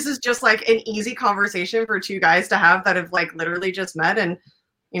fact that this is just like an easy conversation for two guys to have that have like literally just met, and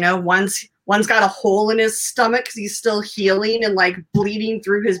one's got a hole in his stomach because he's still healing and like bleeding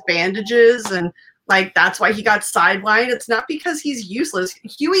through his bandages, and like that's why he got sidelined. It's not because he's useless.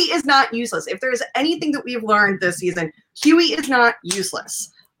 Huey is not useless. If there's anything that we've learned this season, Huey is not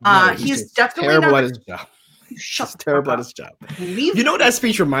useless. No, he's definitely terrible not at his job. Shut He's the terrible fuck at up. his job. Leave You know what that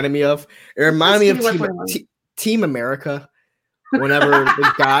speech reminded me of? It reminded me of Team America. Whenever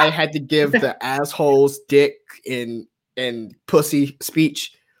the guy had to give the assholes dick and pussy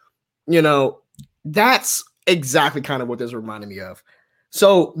speech, that's exactly kind of what this reminded me of.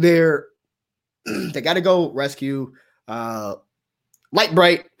 So they got to go rescue Light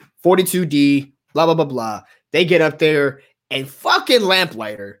Bright 42D, blah blah blah blah. They get up there and fucking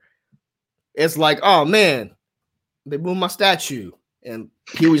Lamplighter. It's like, oh man, they moved my statue, and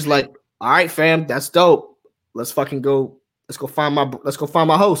Huey's like, all right, fam, that's dope. Let's fucking go. Let's go find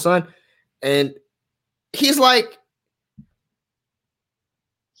my hoe, son. And he's like,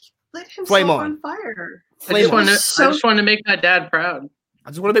 lit himself Flame on fire. I just wanted to make my dad proud. I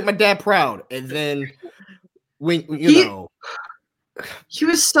just want to make my dad proud. And then when he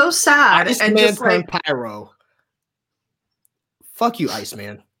was so sad and Iceman just turned like pyro. Fuck you,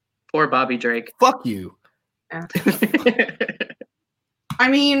 Iceman. Poor Bobby Drake. Fuck you. I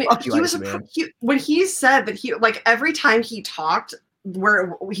mean, Fuck you, he was Iceman. when he said that he like every time he talked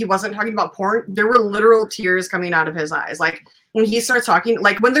where he wasn't talking about porn, there were literal tears coming out of his eyes. Like when he starts talking,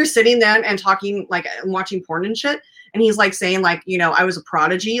 like when they're sitting there and talking, like and watching porn and shit, and he's like saying like, I was a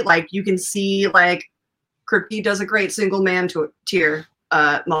prodigy. Like you can see like Kripke does a great single man to tear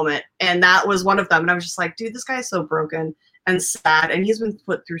moment, and that was one of them. And I was just like, dude, this guy is so broken. and sad, and he's been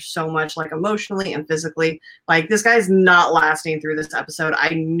put through so much, like emotionally and physically. Like, this guy's not lasting through this episode. I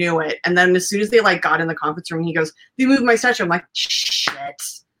knew it. And then as soon as they like got in the conference room, he goes, "They moved my statue." I'm like, shit.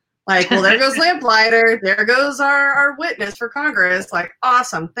 Like, well, there goes Lamplighter. There goes our witness for Congress. Like,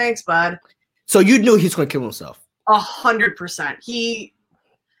 awesome. Thanks, bud. So you knew he was going to kill himself. 100%. He,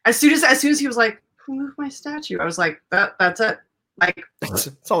 as soon as he was like, "Who moved my statue?" I was like, that's it. Like, That's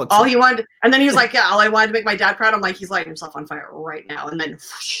all he wanted, and then he was like, "Yeah, all I wanted to make my dad proud." I'm like, he's lighting himself on fire right now. And then,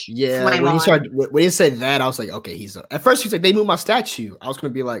 yeah, when he said that, I was like, okay, at first he's like, "They moved my statue." I was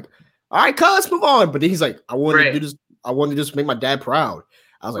going to be like, "All right, cuz, move on." But then he's like, "I wanted to do this. I wanted to just make my dad proud."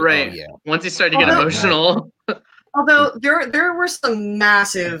 I was like, "Oh yeah." Once he started to get emotional. Although there were some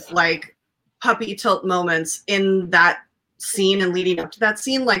massive like puppy tilt moments in that scene and leading up to that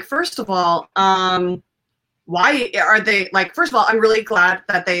scene. Like, first of all, why are they like? First of all, I'm really glad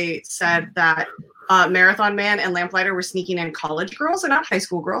that they said that Marathon Man and Lamplighter were sneaking in college girls and not high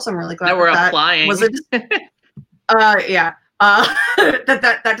school girls. I'm really glad that we're applying. Was it?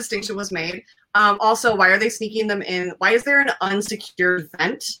 That distinction was made. Also, why are they sneaking them in? Why is there an unsecured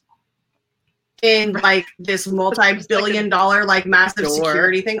vent in like this multi-billion-dollar like massive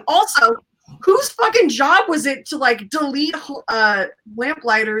security thing? Also, whose fucking job was it to like delete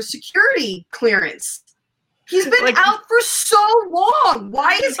Lamplighter's security clearance? He's been like, out for so long.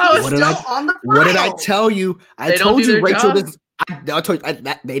 Why is he still on the file? What did I tell you? I told you, Rachel. I told you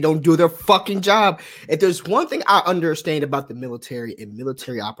that they don't do their fucking job. If there's one thing I understand about the military and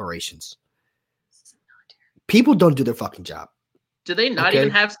military operations, people don't do their fucking job. Do they not even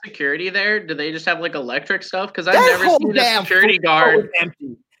have security there? Do they just have like electric stuff? Because I've never seen a security guard.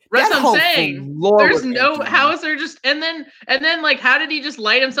 That's what I'm saying. There's no. How is there just and then like how did he just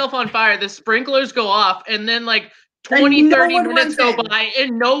light himself on fire? The sprinklers go off and then like 20, 30 minutes go by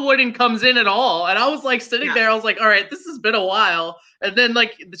and no one comes in at all. And I was like sitting there. I was like, all right, this has been a while. And then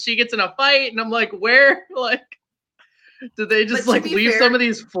like she gets in a fight and I'm like, where? Like, did they just like leave some of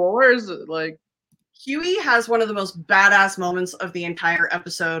these floors? Like. Huey has one of the most badass moments of the entire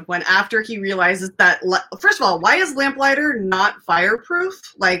episode when after he realizes that, first of all, why is Lamplighter not fireproof?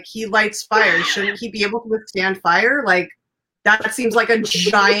 Like, he lights fire. Shouldn't he be able to withstand fire? Like, that seems like a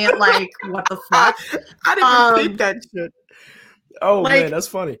giant, like, what the fuck? I didn't even think that shit. Oh, like, man, that's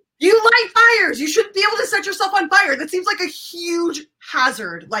funny. You light fires. You shouldn't be able to set yourself on fire. That seems like a huge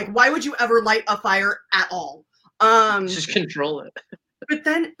hazard. Like, why would you ever light a fire at all? Just control it.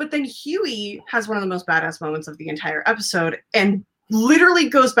 But then Huey has one of the most badass moments of the entire episode and literally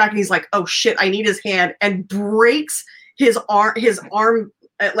goes back and he's like, "Oh shit, I need his hand," and breaks his arm,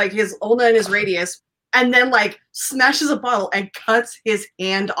 like his ulna and his radius, and then like smashes a bottle and cuts his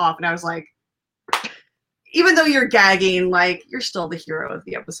hand off. And I was like, even though you're gagging, like, you're still the hero of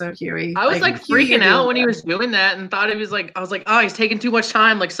the episode, Huey. I was like freaking out when he was doing that and thought he was like, I was like, oh, he's taking too much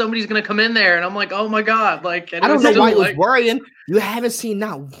time. Like somebody's going to come in there. And I'm like, oh my God. Like, I don't know why he was worrying. You haven't seen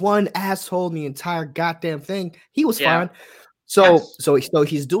not one asshole in the entire goddamn thing. He was fine. So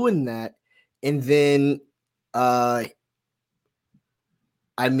he's doing that. And then,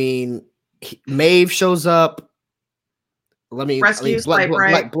 Maeve shows up. Rescues Black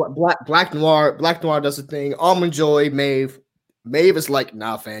Noir does the thing. Almond Joy, Maeve is like,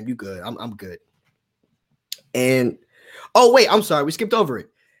 "Nah, fam, you good. I'm good." And oh wait, I'm sorry, we skipped over it.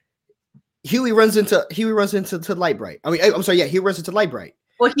 Huey runs into Lightbright. He runs into Lightbright.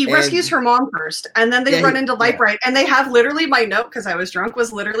 Well, he rescues her mom first, and then they run into Lightbright, and they have literally my note because I was drunk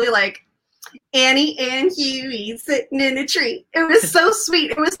was literally like, Annie and Huey sitting in a tree. It was so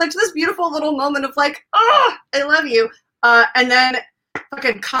sweet. It was such this beautiful little moment of like, oh, I love you. And then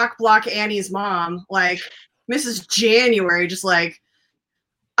fucking cock block Annie's mom, like Mrs. January, just like,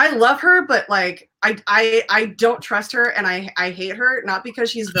 I love her, but like I don't trust her and I hate her, not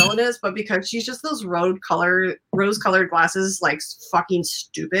because she's villainous, but because she's just those rose-colored glasses, like fucking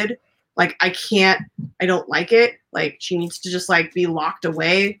stupid. Like I don't like it. Like she needs to just like be locked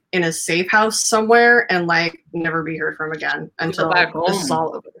away in a safe house somewhere and like never be heard from again until this is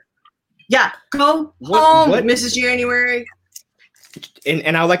all over. Yeah, go home, Mrs. January.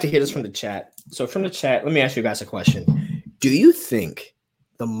 And I would like to hear this from the chat. So from the chat, let me ask you guys a question. Do you think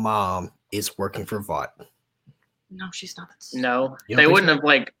the mom is working for Vought? No, she's not. No, they wouldn't have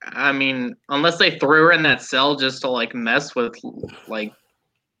like. I mean, unless they threw her in that cell just to like mess with like.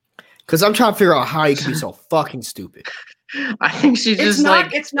 Because I'm trying to figure out how you can be so fucking stupid. I think she's just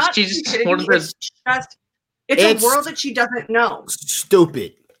like. It's not. She's just one of those. It's a world that she doesn't know.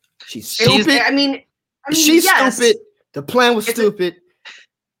 Stupid. She's stupid. I mean, she's stupid. The plan was stupid,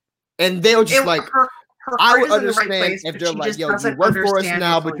 and they were just like her I heart would is in the right understand place, if but they're she like, just yo, you doesn't work for us understand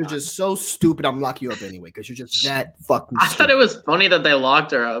now, what's but you're going on. just so stupid, I'm locking you up anyway, because you're just that fucking I stupid. thought it was funny that they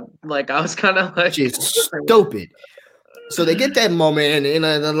locked her up. Like, I was kind of like, She's stupid. So they get that moment, and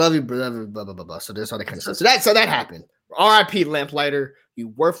I love you, blah, blah, blah, blah, blah. So there's all that kind of stuff. So that happened. R.I.P. Lamplighter, you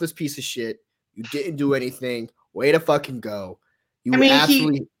worthless piece of shit. You didn't do anything. Way to fucking go. You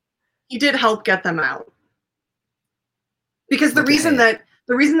absolutely. He did help get them out. Because the reason that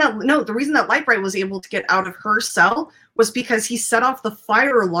Lightbright was able to get out of her cell was because he set off the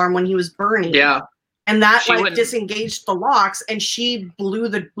fire alarm when he was burning. yeah. And that disengaged the locks, and she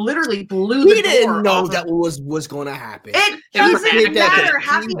literally blew the door. He didn't know that was going to happen. It doesn't matter.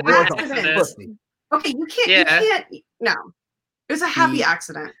 Happy accident. Okay, you can't. No, it was a happy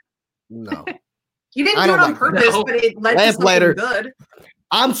accident. No, you didn't do it on purpose, but it led to something good.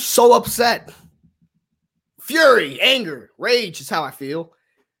 I'm so upset. Fury, anger, rage is how I feel,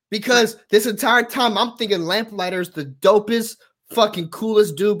 because this entire time I'm thinking Lamplighter's the dopest, fucking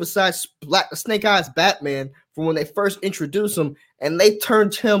coolest dude besides Snake Eyes Batman from when they first introduced him, and they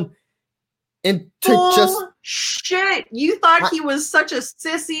turned him into shit. You thought he was such a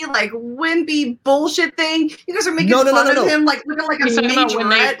sissy, like wimpy bullshit thing. You guys are making fun of him, like looking like a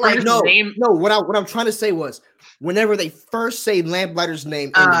majorette. Like what I'm trying to say was, whenever they first say Lamplighter's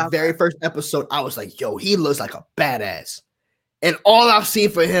name in the very first episode, I was like, yo, he looks like a badass. And all I've seen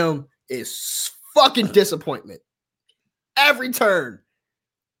for him is fucking disappointment. Every turn.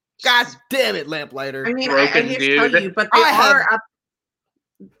 God damn it, Lamplighter. I mean, I hate to tell you, but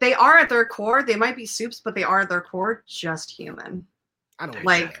they are at their core. They might be soups, but they are at their core just human. I don't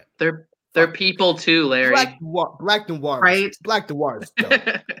like they're people too, Larry. Black Noir, right? Black Noir.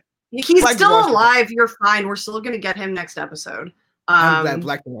 He's still alive. You're fine. We're still gonna get him next episode. I'm glad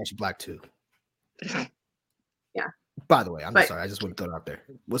Black Noir is black too. Yeah. By the way, I'm sorry. I just want to throw it out there.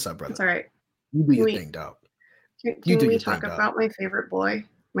 What's up, brother? It's all right. You do your thing, dog. Can we talk about my favorite boy?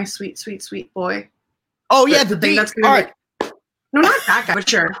 My sweet, sweet, sweet boy. Oh yeah, the thing that's gonna no, not that guy, but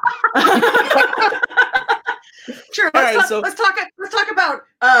sure. Sure. Let's talk about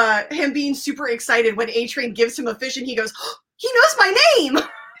him being super excited when A-Train gives him a fish and he goes, oh, he knows my name.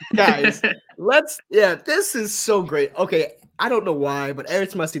 Guys, this is so great. Okay, I don't know why, but every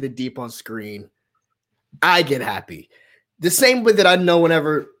time I see the Deep on screen, I get happy. The same way that I know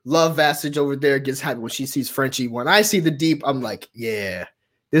whenever Love Vassage over there gets happy when she sees Frenchie. When I see the Deep, I'm like, yeah,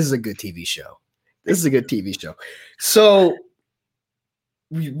 this is a good TV show. This is a good TV show. So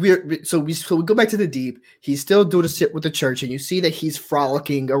we go back to the Deep. He's still doing a sit with the church, and you see that he's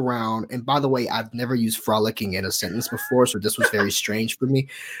frolicking around. And by the way, I've never used frolicking in a sentence before, so this was very strange for me.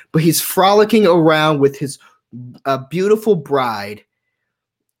 But he's frolicking around with his beautiful bride,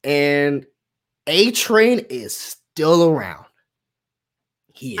 and A-Train is still around.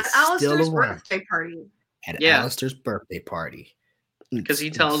 He is still around. Birthday party. At Alistair's birthday party. Because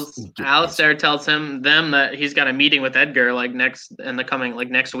Alistair tells them that he's got a meeting with Edgar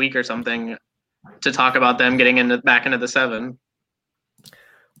next week or something to talk about them getting back into the 7.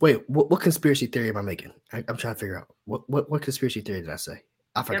 Wait, what conspiracy theory am I making? I'm trying to figure out what conspiracy theory did I say?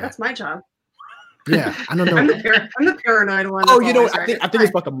 I forgot. Yeah, that's my job. Yeah, I don't know. I'm the paranoid one. Oh, you know, I think it's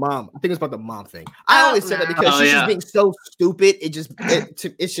about the mom. I think it's about the mom thing. I only said that because she's just being so stupid. It's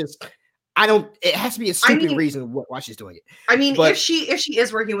just. It has to be a stupid reason why she's doing it. I mean, if she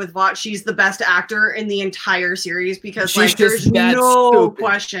is working with Vought, she's the best actor in the entire series because there's no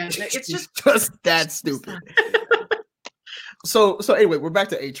question. It's just that stupid. So anyway, we're back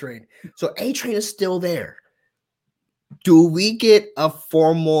to A-Train. So A-Train is still there. Do we get a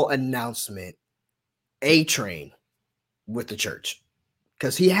formal announcement? A-Train with the church,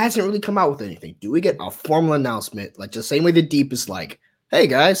 because he hasn't really come out with anything. Do we get a formal announcement, like the same way the Deep is like, hey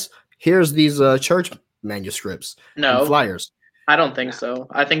guys, here's these church manuscripts and flyers? I don't think so.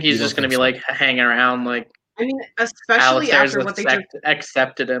 I think he's just going to be hanging around. I mean, especially after what they just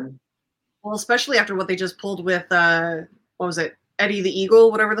accepted him. Well, especially after what they just pulled with what was it, Eddie the Eagle,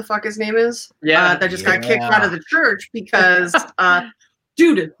 whatever the fuck his name is. Yeah, that just got kicked out of the church because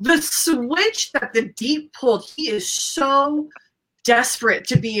dude, the switch that the Deep pulled, he is so desperate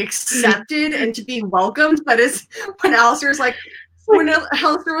to be accepted and to be welcomed. That is when Alistair was like,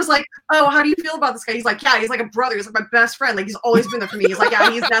 oh, how do you feel about this guy? He's like, yeah, he's like a brother. He's like my best friend. He's always been there for me. He's like,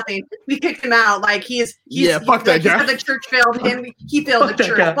 yeah, he's nothing. We kicked him out. Fuck that guy. The church failed him. He failed the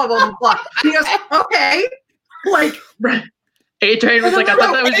church. Blah, blah, blah, blah. And he goes, okay. A-Train was like, I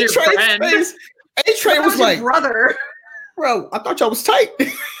thought that was your friend. A-Train was like, brother. Bro, I thought y'all was tight.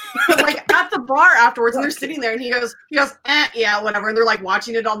 At the bar afterwards, and they're sitting there, and he goes, yeah, whatever. And they're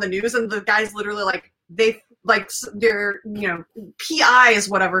watching it on the news, and the guy's literally their PIs,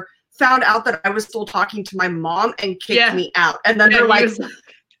 whatever, found out that I was still talking to my mom and kicked me out. And then they're like,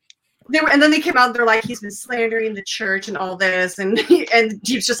 and then they came out and they're like, he's been slandering the church and all this. And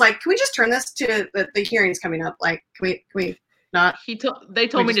Jeep's just like, can we just turn this to the hearings coming up? Like, can we not? They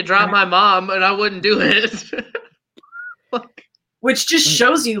told me to drop my mom and I wouldn't do it. Which just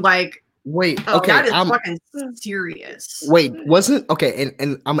shows you like, wait, that is fucking serious. Wait, wasn't okay?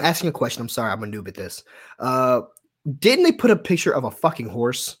 And I'm asking a question. I'm sorry, I'm a noob at this. Didn't they put a picture of a fucking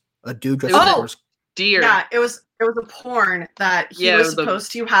horse? A dude dressed as a horse? Deer. Yeah, it was a porn that he was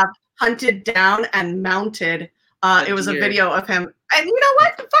supposed to have hunted down and mounted. It was a video of him. And you know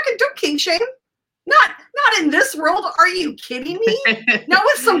what? Fucking don't king shame. Not in this world. Are you kidding me? Not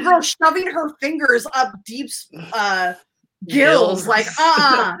with some girl shoving her fingers up Deep's gills. Like,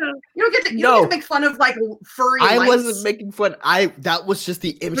 you don't get to make fun of like furry. I wasn't making fun. That was just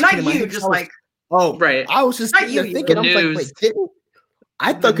the image. Not you, just like. Oh, right. I was just thinking. I was like, wait,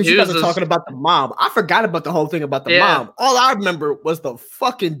 I thought because you guys were talking about the mom. I forgot about the whole thing about the mom. All I remember was the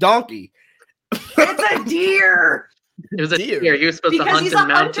fucking donkey. It's a deer. It was a deer. He was supposed to hunt and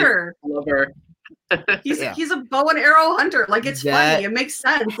mount it. He's a bow and arrow hunter. Like, it's funny. It makes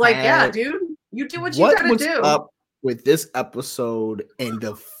sense. Like, yeah, dude, you do what you gotta do. What's up with this episode and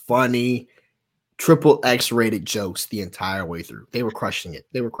the funny XXX rated jokes the entire way through? They were crushing it.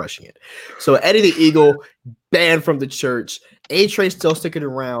 So Eddie the Eagle banned from the church. A-Train still sticking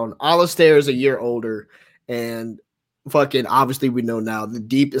around. Alistair is a year older, and fucking obviously we know now the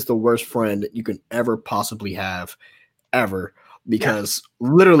Deep is the worst friend that you can ever possibly have, ever, because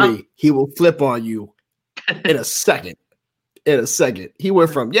literally he will flip on you in a second. He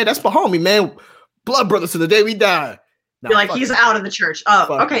went from that's my homie, man, blood brothers to the day we die. You're like, he's out of the church.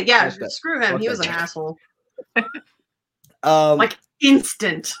 Oh, okay, yeah, screw him. He was an asshole. Like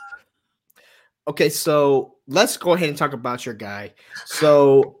instant. Okay, so let's go ahead and talk about your guy.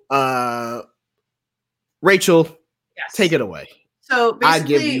 So, Rachel, take it away. So I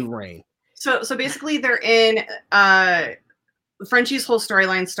give you reign. So basically, they're in. Frenchie's whole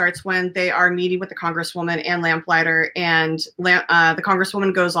storyline starts when they are meeting with the Congresswoman and Lamplighter, and the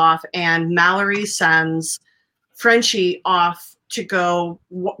Congresswoman goes off, and Mallory sends Frenchie off to go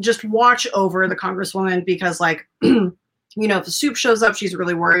just watch over the Congresswoman because, like, if the soup shows up, she's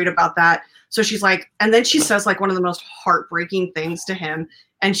really worried about that. So she's like, and then she says like one of the most heartbreaking things to him,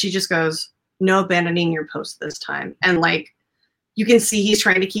 and she just goes, "No abandoning your post this time." And like, you can see he's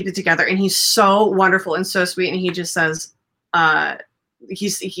trying to keep it together, and he's so wonderful and so sweet, and he just says, he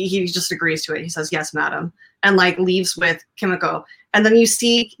just agrees to it. He says, "Yes, madam," and like leaves with Kimiko. And then you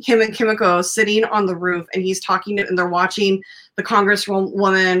see him and Kimiko sitting on the roof, and he's talking and they're watching the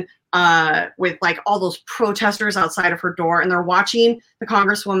Congresswoman with like all those protesters outside of her door, and they're watching the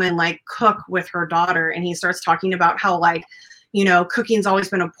Congresswoman like cook with her daughter. And he starts talking about how like, cooking's always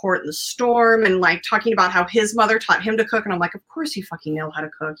been a port in the storm, and like talking about how his mother taught him to cook. And I'm like, of course you fucking know how to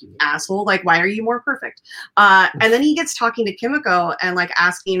cook, you asshole. Like, why are you more perfect? And then he gets talking to Kimiko and like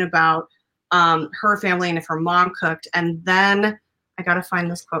asking about her family and if her mom cooked. And then I gotta find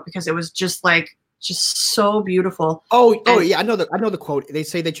this quote because it was just so beautiful. Yeah, I know the quote. They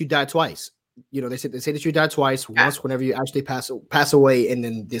say that you died twice. They say that you died twice. Once whenever you actually pass away, and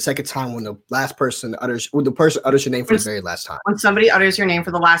then the second time when the person utters your name for the very last time. When somebody utters your name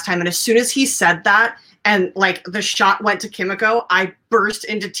for the last time, and as soon as he said that, and like the shot went to Kimiko, I burst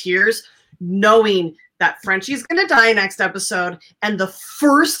into tears, knowing that Frenchie's gonna die next episode, and the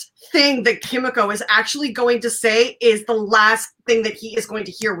first thing that Kimiko is actually going to say is the last thing that he is going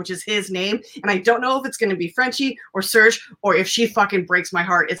to hear, which is his name. And I don't know if it's going to be Frenchie or Serge, or if she fucking breaks my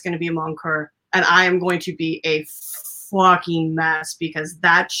heart, it's going to be Moncoeur. And I am going to be a fucking mess because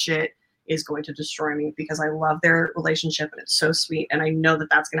that shit is going to destroy me because I love their relationship and it's so sweet. And I know that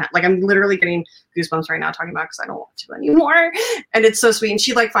that's going to like, I'm literally getting goosebumps right now talking about because I don't want to anymore. And it's so sweet. And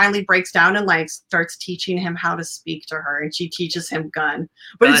she like finally breaks down and like starts teaching him how to speak to her, and she teaches him gun.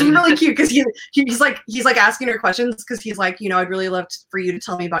 But it's really cute because he's like asking her questions because he's like, I'd really love for you to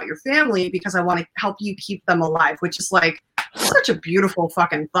tell me about your family because I want to help you keep them alive, which is like such a beautiful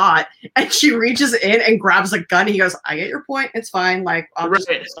fucking thought. And she reaches in and grabs a gun. He goes, "I get your point. It's fine. Like, I'll just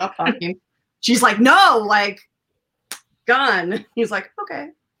stop talking." She's like, "No, like, gun." He's like, "Okay."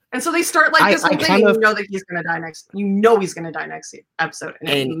 And so they start like this whole thing. And you know that he's gonna die next. He's gonna die next episode.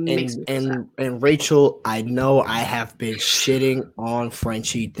 And Rachel, I know I have been shitting on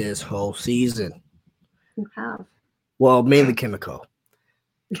Frenchie this whole season. You have. Well, mainly Kimiko.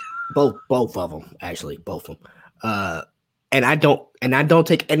 both of them, actually, both of them. And I don't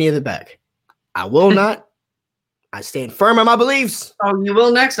take any of it back. I will not. I stand firm on my beliefs. Oh, you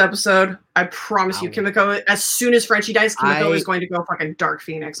will next episode. I promise you, Kimiko. As soon as Frenchie dies, Kimiko is going to go fucking Dark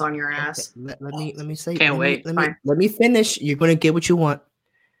Phoenix on your ass. Let me say. Can't wait. Let me finish. You're gonna get what you want.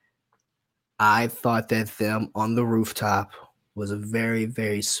 I thought that them on the rooftop was a very,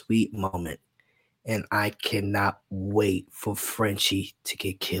 very sweet moment. And I cannot wait for Frenchie to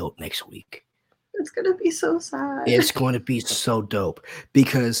get killed next week. It's going to be so sad. It's going to be so dope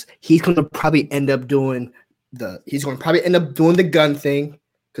because he's going to probably end up doing the gun thing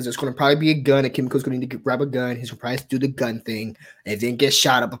because there's going to probably be a gun and Kimiko's going to need to grab a gun. He's going to probably do the gun thing and then get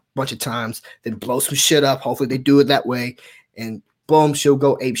shot up a bunch of times, then blow some shit up. Hopefully they do it that way. And boom, she'll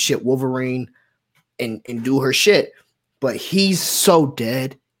go ape shit Wolverine and do her shit. But he's so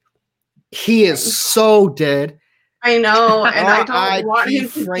dead. He is so dead. I know, and I don't want him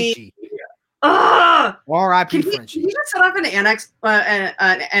to Frenchie. be. R.I.P. Frenchie. Can you just set up an annex?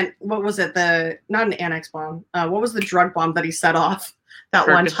 And what was it? Not an annex bomb. What was the drug bomb that he set off that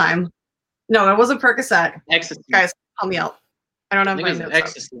Percocet. One time? No, it wasn't Percocet. Ecstasy. Guys, help me out. I don't know if I know.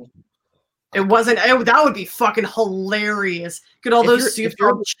 Ecstasy. It wasn't. That would be fucking hilarious. Get all those suits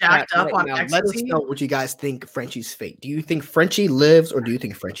all jacked up on ecstasy. Let us know what you guys think Frenchie's fate. Do you think Frenchie lives or do you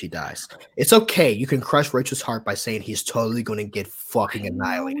think Frenchie dies? It's okay. You can crush Rachel's heart by saying he's totally going to get fucking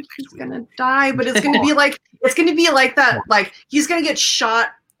annihilated. He's gonna die, but it's gonna be like that. Like he's gonna get shot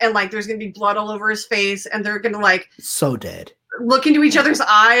and like there's gonna be blood all over his face, and they're gonna like so dead. Look into each other's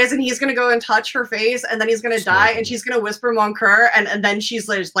eyes, and he's gonna go and touch her face, and then he's gonna die, and she's gonna whisper Mon Cur, and then she's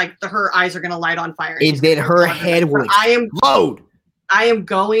like her eyes are gonna light on fire. And then her head will explode. I am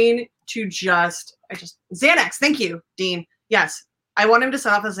going to just Xanax. Thank you, Dean. Yes, I want him to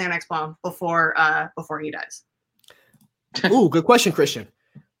set off a Xanax bomb before he dies. Ooh, good question, Christian.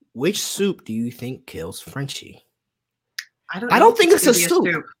 Which soup do you think kills Frenchie? I don't think it's a soup.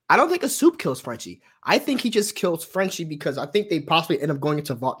 I don't think a soup kills Frenchie. I think he just kills Frenchie because I think they possibly end up going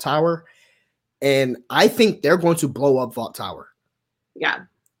into Vault Tower, and I think they're going to blow up Vault Tower. Yeah.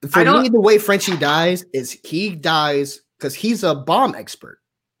 For me, the way Frenchie dies is he dies because he's a bomb expert.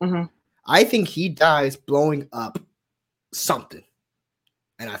 Mm-hmm. I think he dies blowing up something.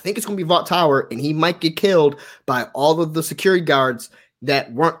 And I think it's going to be Vault Tower, and he might get killed by all of the security guards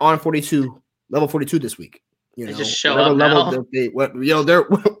that weren't on level 42 this week. You know, they just show up now. They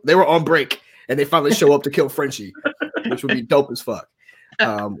were on break, and they finally show up to kill Frenchie, which would be dope as fuck.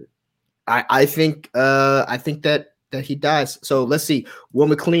 I think that he dies. So let's see. Will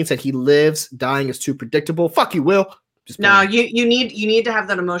McLean said he lives. Dying is too predictable. Fuck you, Will. No, you need to have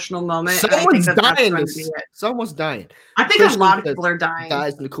that emotional moment. Someone's dying. Someone's dying. I think Christian, a lot of people are dying.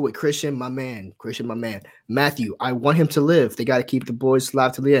 Dies in the cool with Christian, my man. Matthew, I want him to live. They got to keep the boys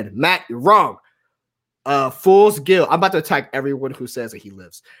alive to the end. Matt, you're wrong. Fool's Gill. I'm about to attack everyone who says that he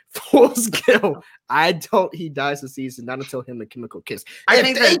lives. Fool's Gill. I don't. He dies this season. Not until him and Chemical kiss. I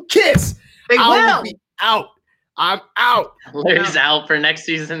think they kiss. They will be out. I'm out. Larry's out for next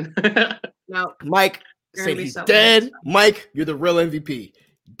season. No, Mike. Say he's dead. Mike, you're the real MVP.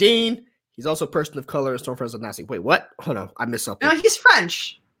 Dean, he's also a person of color. Stormfront's a Nazi. Wait, what? Hold on, I missed something. No, he's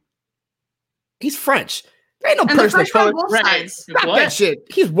French. He's French. There ain't no person of color. Stop that shit.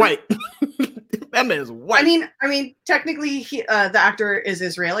 He's white. That man is white. I mean, technically, the actor is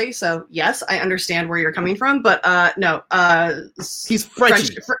Israeli, so yes, I understand where you're coming from. But no, he's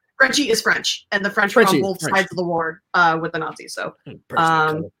French. Frenchie is French, and the French were on both sides of the war with the Nazis. So,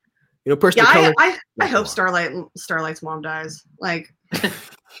 personally, I hope Starlight's mom dies. Like,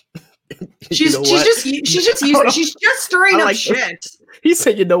 she's just stirring up shit. He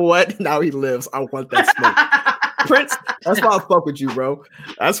said, "You know what? Now he lives. I want that smoke." Prince, that's why I fuck with you, bro.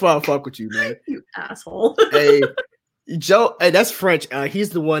 That's why I fuck with you, man. You asshole. Hey, Joe. Hey, that's French. He's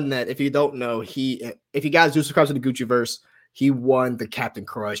the one that, if you don't know, if you guys do subscribe to the Gucci verse, he won the Captain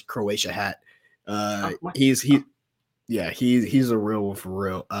Croatia hat. He's a real one for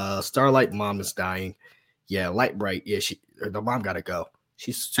real. Starlight mom is dying. Yeah, Light Bright. Yeah, the mom gotta go.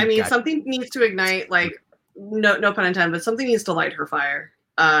 Something needs to ignite. Like, no pun intended, but something needs to light her fire.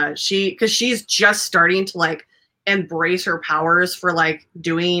 Because she's just starting to like embrace her powers for like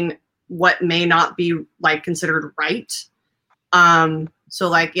doing what may not be like considered right. So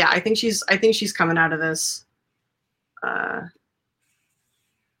like, yeah, I think she's coming out of this.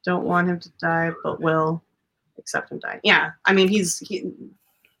 Don't want him to die, but will accept him dying. Yeah, I mean,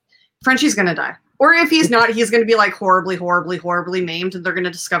 Frenchie's gonna die. Or if he's not, he's going to be like horribly, horribly, horribly maimed, and they're going to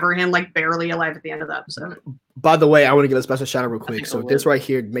discover him like barely alive at the end of the episode. By the way, I want to give a special shout out real quick. So I this right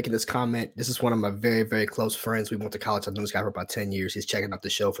here, making this comment, this is one of my very, very close friends. We went to college. I've known this guy for about 10 years. He's checking out the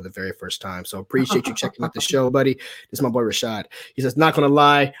show for the very first time. So appreciate you checking out the show, buddy. This is my boy Rashad. He says, not going to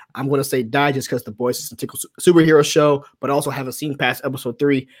lie, I'm going to say die just because The Boys is a superhero show, but also haven't seen past episode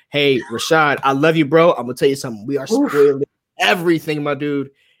 3. Hey, Rashad, I love you, bro. I'm going to tell you something. We are spoiling everything, my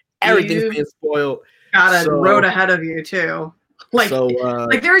dude. Everything's being spoiled. Got a road ahead of you, too. Like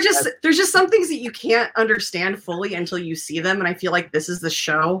there's just some things that you can't understand fully until you see them, and I feel like this is the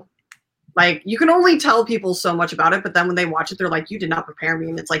show. Like, you can only tell people so much about it, but then when they watch it, they're like, "You did not prepare me,"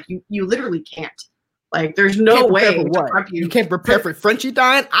 and it's like you literally can't. Like, there's no way to prep you. You can't prepare for Frenchie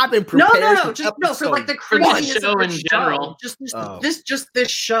dying. I've been prepared. No, for like the craziness show in general. Just this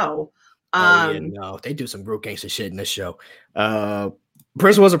show. No, they do some real gangster shit in this show.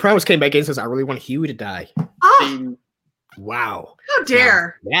 Prince Was a Promise came back in and says, "I really want Huey to die." Oh. Wow. How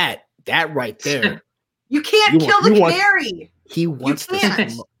dare. Now, that right there. You can't kill the canary. He wants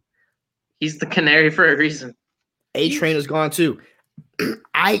to. He's the canary for a reason. A-Train is gone too.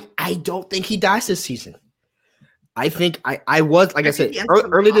 I don't think he dies this season. I think I was, like I said,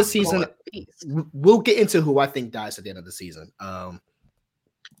 early this season, we'll get into who I think dies at the end of the season. Not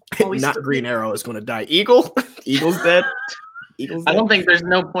Green Arrow is going to die. Eagle's dead. I don't think there's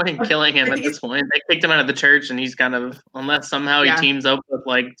no point in killing him at this point. They kicked him out of the church, and he's kind of, unless somehow he teams up with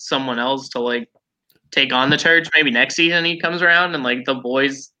like someone else to like take on the church. Maybe next season he comes around and like the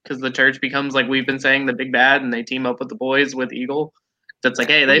boys, because the church becomes, like we've been saying, the big bad, and they team up with the boys with Eagle. That's like,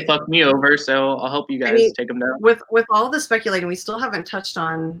 hey, they fucked me over, so I'll help you guys take them down. With all the speculating, we still haven't touched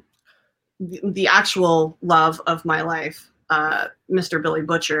on the actual love of my life, Mr. Billy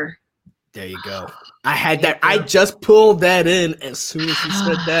Butcher. There you go. I had that. I just pulled that in as soon as he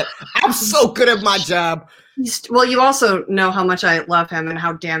said that. I'm so good at my job. Well, you also know how much I love him and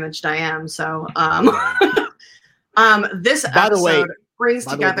how damaged I am. So, this episode brings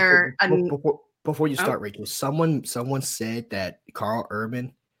together. Before you start, Rachel, someone said that Carl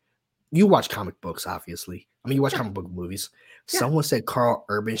Urban. You watch comic books, obviously. I mean, you watch comic book movies. Yeah. Someone said Carl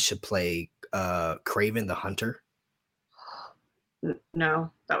Urban should play Kraven the Hunter.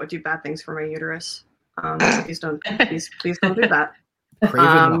 No, that would do bad things for my uterus. Please don't do that.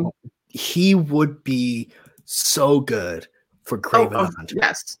 He would be so good for Kraven the Hunter.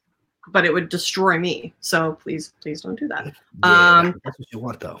 Yes, but it would destroy me. So please don't do that. Yeah, that's what you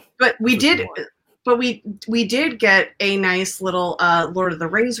want, though. But we did get a nice little Lord of the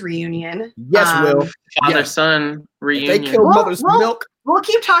Rings reunion. Yes, Will. Father-son reunion. They killed Mother's Milk. We'll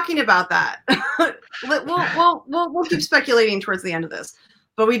keep talking about that. We'll keep speculating towards the end of this.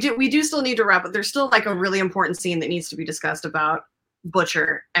 But we do still need to wrap up. There's still like a really important scene that needs to be discussed about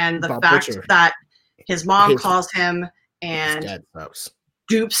Butcher and the fact that his mom calls him and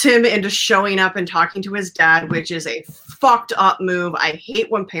dupes him into showing up and talking to his dad, which is a fucked up move. I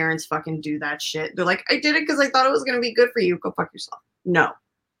hate when parents fucking do that shit. They're like, I did it because I thought it was going to be good for you. Go fuck yourself. No.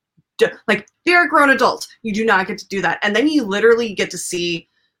 Like, they're grown adults. You do not get to do that. And then you literally get to see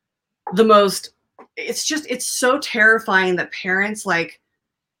the most, it's so terrifying that parents like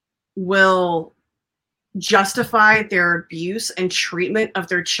will justify their abuse and treatment of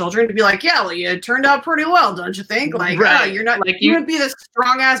their children to be like, yeah, well, you turned out pretty well, don't you think? Like, you're not, like, you would be the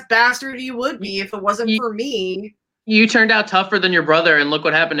strong ass bastard you would be if it wasn't for me. You turned out tougher than your brother, and look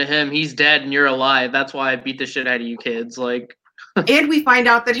what happened to him. He's dead and you're alive. That's why I beat the shit out of you kids. Like, and we find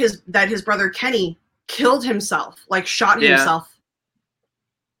out that his brother Kenny killed himself, like shot himself.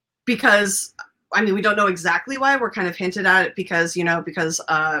 Because, I mean, we don't know exactly why. We're kind of hinted at it because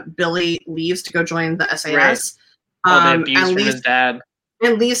Billy leaves to go join the SAS. Right. The abuse from his dad.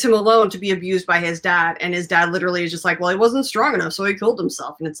 And leaves him alone to be abused by his dad. And his dad literally is just like, well, he wasn't strong enough, so he killed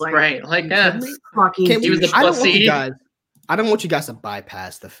himself. And it's like, right, like that. He was a pussy. I don't want you guys to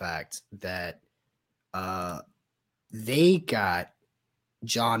bypass the fact that they got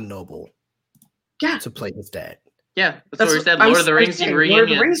John Noble to play his dad. Yeah, that's what we said. Lord of the Rings reunion.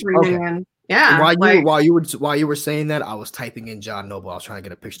 Lord of the Rings reunion. Okay. Yeah. While you were saying that, I was typing in John Noble. I was trying to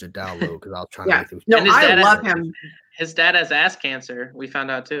get a picture to download because I was trying to make it. No, I love him. His dad has ass cancer. We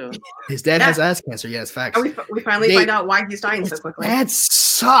found out too. His dad has ass cancer. Yes, facts. And we finally find out why he's dying so quickly. His dad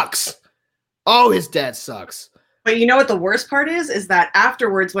sucks. Oh, his dad sucks. But you know what the worst part is? Is that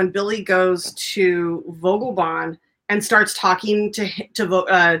afterwards, when Billy goes to Vogelbahn and starts talking to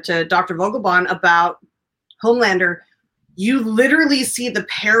Dr. Vogelbahn about Homelander, you literally see the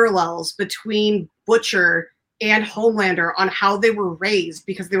parallels between Butcher and Homelander on how they were raised,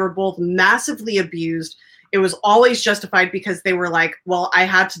 because they were both massively abused it was always justified because they were like, well, I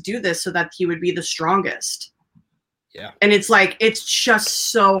had to do this so that he would be the strongest. Yeah. And it's like, it's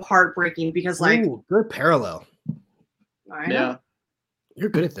just so heartbreaking because like, ooh, good parallel. I know. Yeah. You're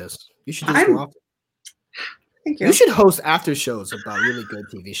good at this. You should do this more often. Thank you. You should host after shows about really good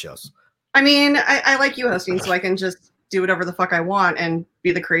TV shows. I mean, I like you hosting, so I can just do whatever the fuck I want and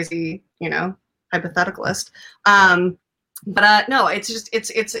be the crazy, hypotheticalist. But no, it's just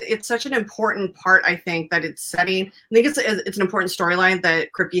it's such an important part. I think that it's setting. I think it's an important storyline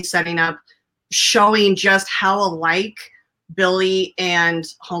that Kripke's setting up, showing just how alike Billy and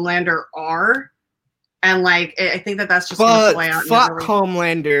Homelander are, and like I think that's just going to play out. Fuck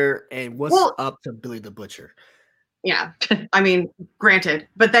Homelander and what's up to Billy the Butcher. Yeah, I mean, granted,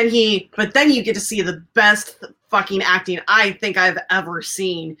 but then you get to see the best fucking acting I think I've ever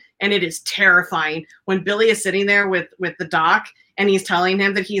seen, and it is terrifying when Billy is sitting there with the doc, and he's telling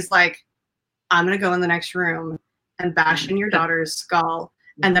him that he's like, I'm gonna go in the next room and bash in your daughter's skull,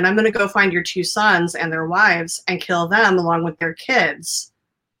 and then I'm gonna go find your 2 sons and their wives and kill them along with their kids.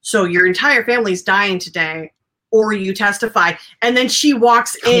 So your entire family's dying today, or you testify. And then she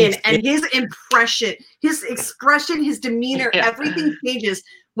walks in, and his expression, his demeanor, everything changes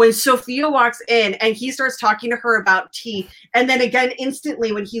when Sophia walks in and he starts talking to her about tea. And then again,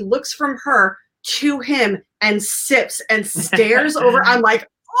 instantly, when he looks from her to him and sips and stares over, I'm like,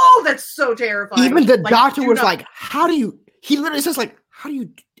 oh, that's so terrifying. Even the doctor was like, he literally says like, how do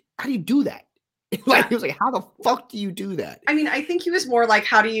you do that? Like he was like, how the fuck do you do that? I mean, I think he was more like,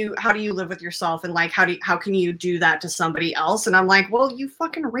 how do you live with yourself, and like how can you do that to somebody else? And I'm like, well, you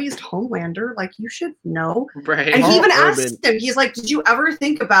fucking raised Homelander, like you should know. Right. And he even asked him, he's like, did you ever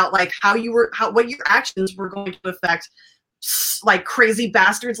think about like what your actions were going to affect like crazy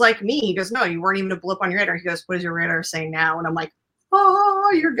bastards like me? He goes, no, you weren't even a blip on your radar. He goes, what is your radar saying now? And I'm like,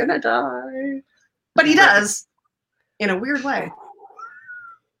 oh, you're gonna die. But he does in a weird way.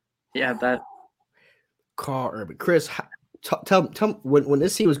 Yeah, that. Carl Urban, Chris, tell when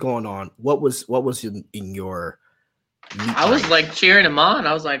this scene was going on, what was in your? I was like cheering him on.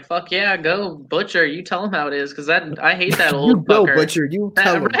 I was like, "Fuck yeah, go Butcher! You tell him how it is," because I hate that old you fucker. Go Butcher, you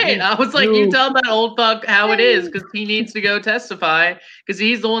tell him. Right? I was like, you tell that old fuck how it is, because he needs to go testify, because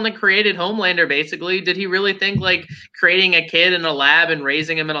he's the one that created Homelander. Basically, did he really think like creating a kid in a lab and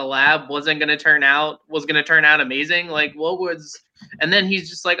raising him in a lab was going to turn out amazing? Like, what was? And then he's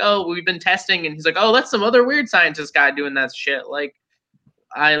just like, oh, we've been testing. And he's like, oh, that's some other weird scientist guy doing that shit. Like,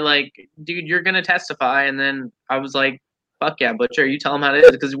 dude, you're going to testify. And then I was like, fuck yeah, Butcher, you tell him how it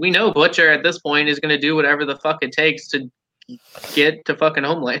is. Because we know Butcher at this point is going to do whatever the fuck it takes to get to fucking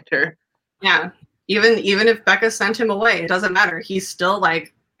Homelander. Yeah. Even if Becca sent him away, it doesn't matter. He's still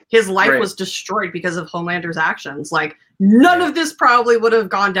like, his life was destroyed because of Homelander's actions. Like, none of this probably would have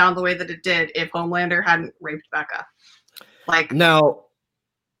gone down the way that it did if Homelander hadn't raped Becca. Like, now,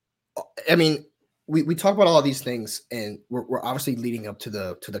 I mean, we talk about all of these things, and we're obviously leading up to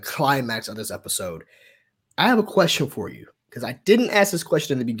the climax of this episode. I have a question for you, because I didn't ask this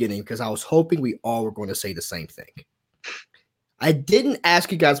question in the beginning because I was hoping we all were going to say the same thing. I didn't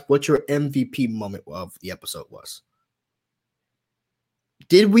ask you guys what your MVP moment of the episode was.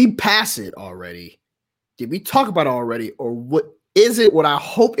 Did we pass it already? Did we talk about it already? Or what is it what I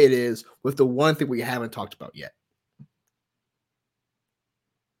hope it is with the one thing we haven't talked about yet?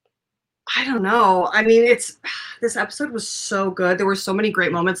 I don't know. I mean, this episode was so good. There were so many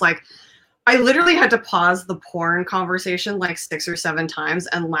great moments. Like, I literally had to pause the porn conversation like 6 or 7 times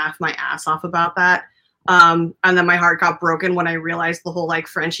and laugh my ass off about that. And then my heart got broken when I realized the whole like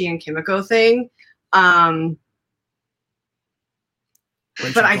Frenchie and Kimiko thing. Rachel,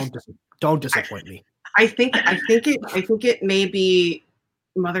 but don't disappoint me. I think it may be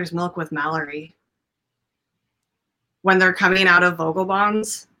Mother's Milk with Mallory when they're coming out of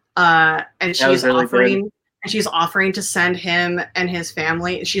Vogelbaum's, and she's really she's offering to send him and his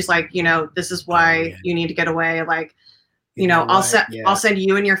family. She's like, this is why you need to get away. Like, I'll send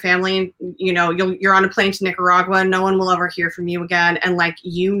you and your family. You're on a plane to Nicaragua. No one will ever hear from you again. And like,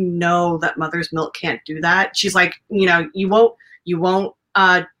 that Mother's Milk can't do that. She's like, you won't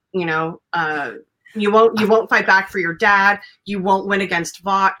fight back for your dad. You won't win against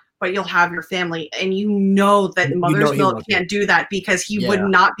Vought, but you'll have your family. And that Mother's Milk can't do that because he would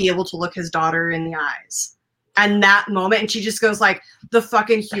not be able to look his daughter in the eyes. And that moment, and she just goes like, the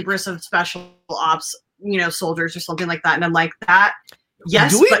fucking hubris of special ops, soldiers or something like that. And I'm like, that,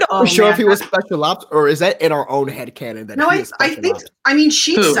 yes. Do we know for sure if he was special ops, or is that in our own headcanon? That I think, ops? I mean,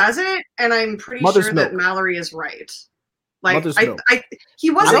 she says it, and I'm pretty sure that Mallory is right. Like, he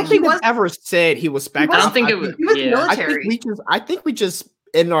wasn't. I don't think he ever said he was special. I don't think it was. He was military. I think we just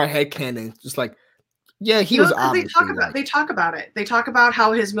in our headcanon just like Yeah, he was they obviously. They talk about it. They talk about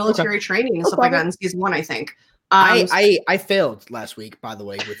how his military training and stuff like that in season 1, I think. I failed last week, by the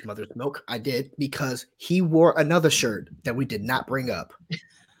way, with Mother's Milk. I did because he wore another shirt that we did not bring up.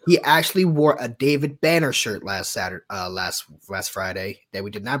 He actually wore a David Banner shirt last Friday that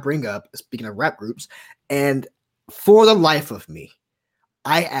we did not bring up. Speaking of rap groups, and for the life of me,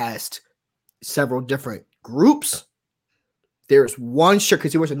 I asked several different groups. There's one shirt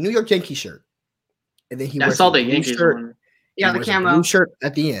because he wears a New York Yankees shirt, and then he wears the Yankees shirt. one. Yeah, the camo blue shirt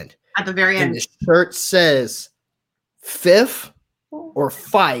at the end. At the very end, and the shirt says 5th or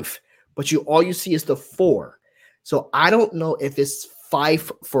 5, but all you see is the 4. So I don't know if it's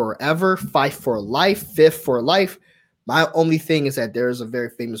 5 forever, 5 for life, 5th for life. My only thing is that there is a very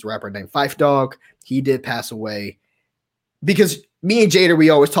famous rapper named Phife Dawg. He did pass away because me and Jada,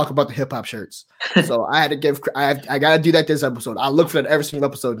 we always talk about the hip hop shirts. So I had to I got to do that this episode. I look for that every single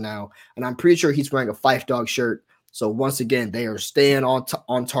episode now, and I'm pretty sure he's wearing a Phife Dawg shirt. So once again, they are staying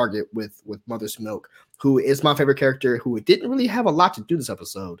on target with Mother's Milk, who is my favorite character, who didn't really have a lot to do this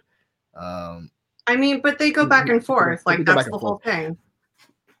episode. I mean, but they go back and forth. Like, that's the whole thing.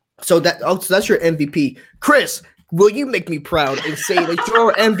 So that's your MVP. Chris, will you make me proud and say that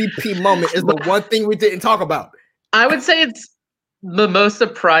your MVP moment is the one thing we didn't talk about? I would say it's the most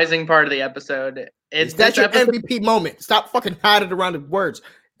surprising part of the episode. That's your MVP moment. Stop fucking hiding around the words.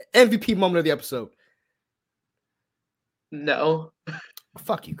 MVP moment of the episode. No.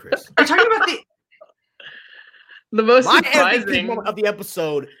 Fuck you, Chris. We're talking about the most My surprising MVP moment of the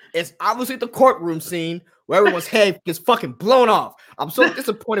episode is obviously the courtroom scene where everyone's head gets fucking blown off. I'm so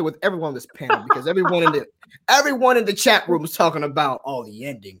disappointed with everyone on this panel because everyone in the chat room was talking about, the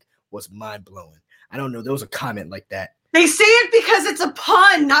ending was mind blowing. I don't know. There was a comment like that. They say it because it's a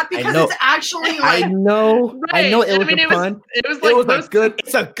pun, not because it's actually like. I know. Right. I know it was a pun. It was like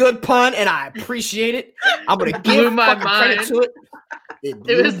It's a good pun, and I appreciate it. I'm gonna give my credit to it.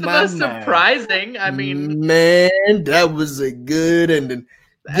 It was the most surprising. I mean, man, that was a good ending.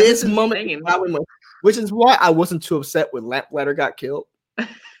 This moment, which is why I wasn't too upset when Lamplighter got killed,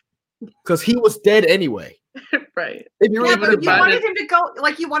 because he was dead anyway. Right. But you wanted him to go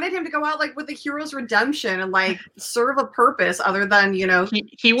out like with the hero's redemption and like serve a purpose other than he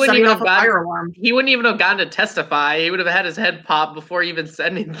wouldn't even have fire alarm. He wouldn't even have gotten to testify. He would have had his head pop before he even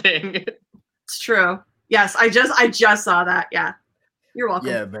said anything. It's true. Yes, I just saw that. Yeah. You're welcome.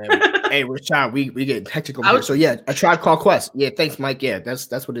 Yeah, man. Hey, we're trying. We get hectic over here. So yeah, A Tribe Called Quest. Yeah, thanks, Mike. Yeah, that's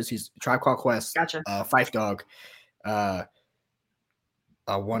what it is. He's Tribe Called Quest. Gotcha. Phife Dawg.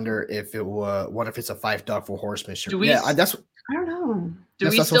 I wonder if it's a Phife Dawg for horsemanship. I don't know. Do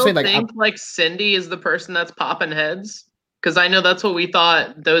we still think like Cindy is the person that's popping heads? Because I know that's what we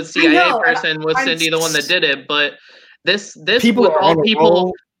thought. The CIA person was Cindy, the one that did it. But this people with all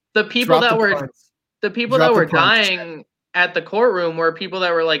people, the people that were dying at the courtroom were people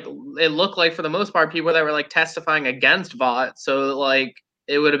that were like, it looked like for the most part people that were like testifying against Vought. So like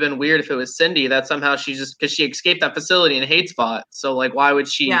it would have been weird if it was Cindy that somehow because she escaped that facility and hates Vought. So like why would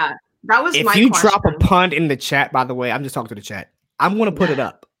she? Yeah, that was if my you question. Drop a pun in the chat, by the way, I'm just talking to the chat. I'm gonna put it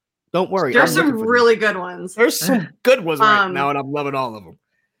up. Don't worry. There's some really good ones. There's some good ones right now, and I'm loving all of them.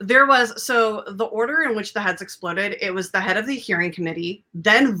 There was the order in which the heads exploded. It was the head of the hearing committee,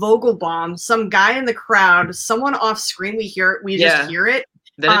 then Vogelbaum, some guy in the crowd, someone off screen. We just hear it.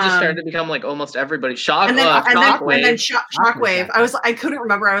 Then it just started to become like almost everybody. Shockwave. I couldn't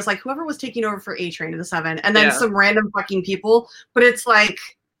remember. I was like, whoever was taking over for A Train to the 7, and then some random fucking people. But it's like,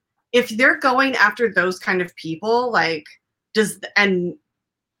 if they're going after those kind of people, like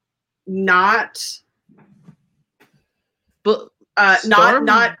not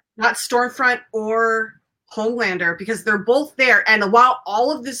Stormfront or Homelander, because they're both there, and while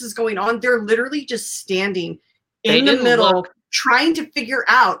all of this is going on, they're literally just standing in the middle trying to figure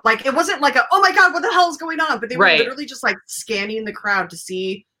out, like, it wasn't like oh my god, what the hell is going on, but they were literally just like scanning the crowd to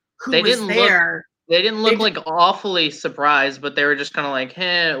see who was there. They didn't look like awfully surprised, but they were just kind of like,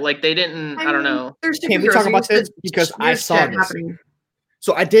 like they didn't. I don't know. Can we talk about this because I saw this happening.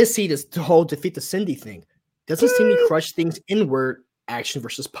 So I did see this whole defeat the Cindy thing. Doesn't Cindy crush things inward action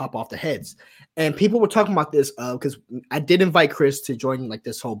versus pop off the heads? And people were talking about this because I did invite Chris to join like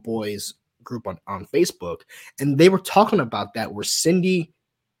this whole boys group on Facebook, and they were talking about that where Cindy,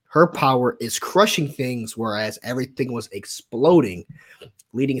 her power is crushing things, whereas everything was exploding,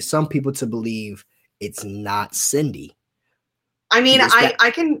 leading some people to believe it's not Cindy. I mean,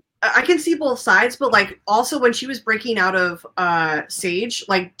 I can see both sides, but like also when she was breaking out of Sage,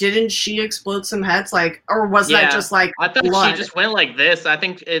 like didn't she explode some heads, like, or was that just like I thought blood? She just went like this. I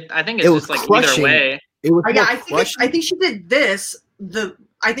think it's just like crushing. Either way. It was I think she did this.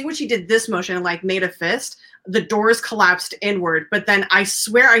 I think when she did this motion and like made a fist, the doors collapsed inward. But then I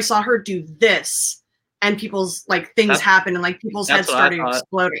swear I saw her do this, and people's like things happened, and like people's heads started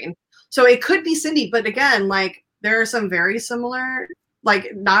exploding. So it could be Cindy, but again, like there are some very similar.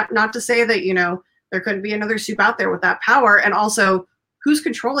 Like not to say that there couldn't be another soup out there with that power, and also who's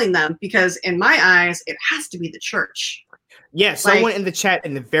controlling them? Because in my eyes, it has to be the church. Yeah, someone in the chat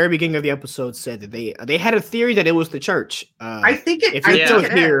in the very beginning of the episode said that they had a theory that it was the church. I think it. If you're still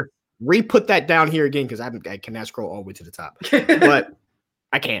here, re-put that down here again because I cannot scroll all the way to the top, but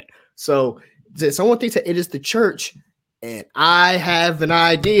I can't. So someone thinks that it is the church, and I have an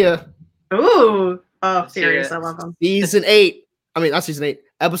idea. Ooh, theories! I love them. Season 8. I mean, not season 8.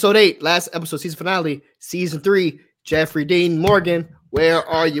 Episode 8. Last episode, season finale. Season 3. Jeffrey Dean Morgan. Where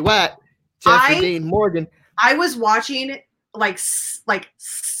are you at, Jeffrey Dean Morgan? I was watching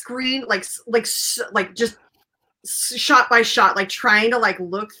screen just shot by shot, like trying to like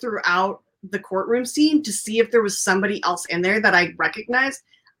look throughout the courtroom scene to see if there was somebody else in there that I recognized.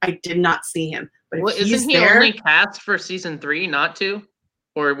 I did not see him. But isn't he only cast for season 3, not 2?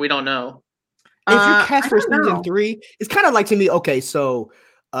 Or we don't know. If you cast for season 3, it's kind of like to me. Okay, so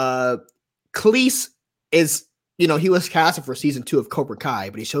Khalees is, he was casted for season 2 of Cobra Kai,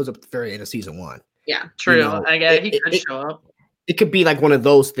 but he shows up at the very end of season 1. Yeah, true. I guess he could show up. It could be like one of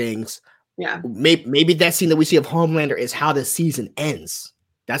those things. Yeah, maybe that scene that we see of Homelander is how the season ends.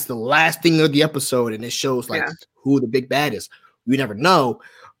 That's the last thing of the episode, and it shows like who the big bad is. You never know,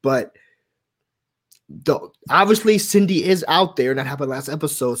 but obviously Cindy is out there, and that happened last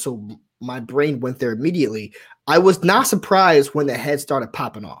episode. So my brain went there immediately. I was not surprised when the head started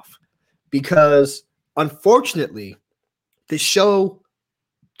popping off because, unfortunately, the show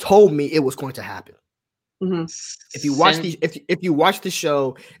told me it was going to happen. Mm-hmm. If you watch the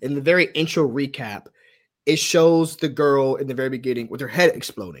show in the very intro recap, it shows the girl in the very beginning with her head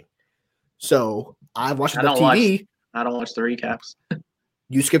exploding. So I've watched it on TV. I don't watch the recaps.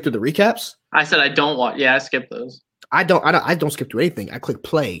 You skip through the recaps? I said I don't watch. Yeah, I skip those. I don't skip through anything. I click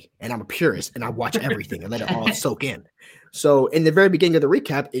play, and I'm a purist, and I watch everything and let it all soak in. So in the very beginning of the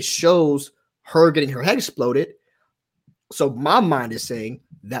recap, it shows her getting her head exploded. So my mind is saying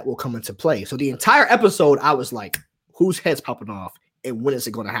that will come into play. So the entire episode, I was like, whose head's popping off, and when is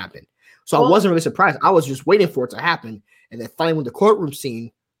it going to happen? So I wasn't really surprised. I was just waiting for it to happen. And then finally, when the courtroom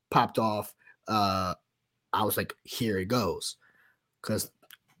scene popped off, I was like, here it goes.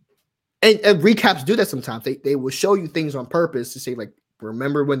 And recaps do that sometimes. They will show you things on purpose to say, like,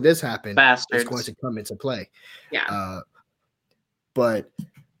 remember when this happened, Bastards. It's going to come into play. Yeah. But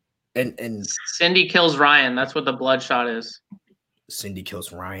and Cindy kills Ryan. That's what the bloodshot is. Cindy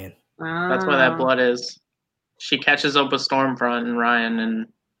kills Ryan. That's where that blood is. She catches up with Stormfront and Ryan and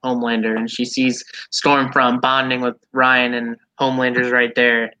Homelander, and she sees Stormfront bonding with Ryan, and Homelander's right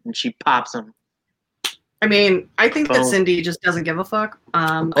there, and she pops him. I mean, I think that Cindy just doesn't give a fuck.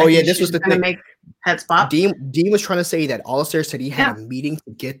 This was the thing. Make heads pop. Dean was trying to say that Alistair said he had a meeting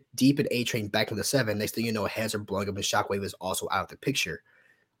to get Deep and A-Train back in the 7. Next thing you know, heads are blowing up and Shockwave is also out of the picture.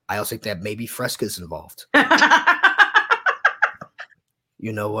 I also think that maybe Fresca's involved.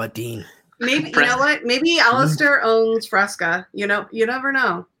 You know what, Dean? Maybe you know what? Maybe Alistair owns Fresca. You never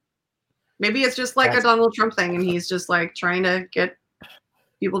know. Maybe it's just like a Donald Trump thing, and he's just like trying to get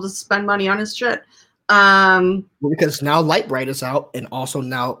people to spend money on his shit. Because now Lightbright is out, and also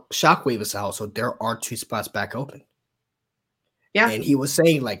now Shockwave is out, so there are 2 spots back open. Yeah, and he was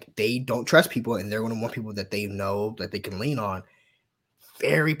saying like they don't trust people, and they're going to want people that they know that they can lean on.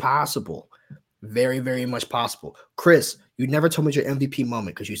 Very possible, very, very much possible. Chris, you never told me your MVP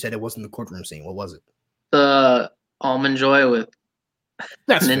moment because you said it wasn't the courtroom scene. What was it? The Almond Joy with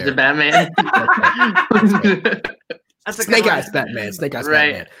Ninja Batman. That's Snake Eyes Batman. Snake Eyes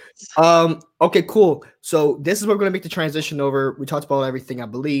Batman. Okay, cool. So this is where we're going to make the transition over. We talked about everything, I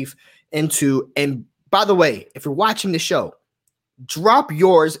believe, into. And by the way, if you're watching the show, drop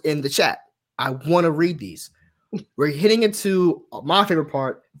yours in the chat. I want to read these. We're hitting into my favorite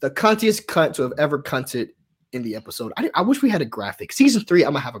part, the cuntiest cunt to have ever cunted in the episode. I wish we had a graphic. Season 3,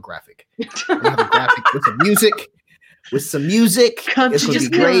 I'm going to have a graphic. I'm going to have a graphic with some music. It's going to be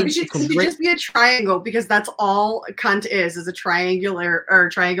great. It should just be a triangle because that's all a cunt is a triangular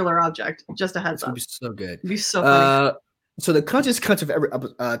object. Just a heads up. It'd be so good. It'd be so funny. So the cuntiest cunt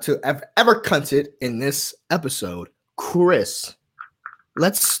to have ever cunted in this episode, Chris.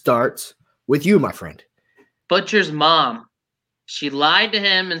 Let's start with you, my friend. Butcher's mom. She lied to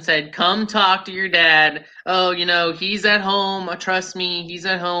him and said, come talk to your dad. Oh, he's at home. Trust me, he's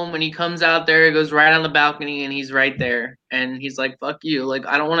at home. When he comes out there, he goes right on the balcony and he's right there. And he's like, fuck you. Like,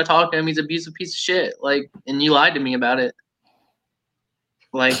 I don't want to talk to him. He's an abusive piece of shit. Like, and you lied to me about it.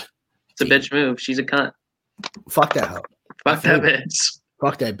 Like, it's a bitch move. She's a cunt. Fuck that hoe. Fuck that bitch.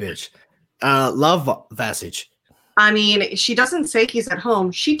 Fuck that bitch. Love Vasage. I mean, she doesn't say he's at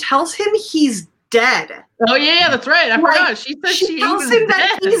home. She tells him he's dead. Oh yeah, that's right. I forgot. She said she tells him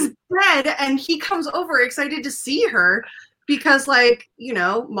that dead. he's dead, and he comes over excited to see her because, like, you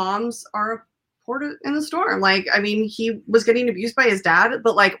know, moms are a port in the storm. Like, I mean, he was getting abused by his dad,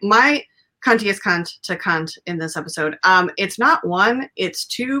 but like my cuntiest cunt to cunt in this episode. It's not one, it's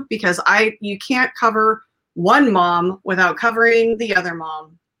two, because you can't cover one mom without covering the other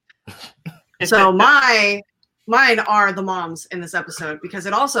mom. So mine are the moms in this episode, because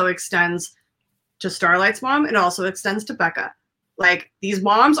it also extends to Starlight's mom and it also extends to Becca. Like, these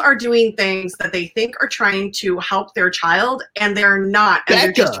moms are doing things that they think are trying to help their child, and they're not. And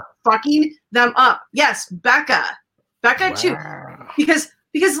they're just fucking them up. Yes, Becca. Becca too.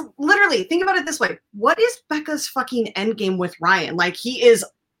 Because literally, think about it this way. What is Becca's fucking endgame with Ryan? Like, he is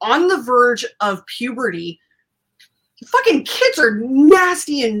on the verge of puberty. Fucking kids are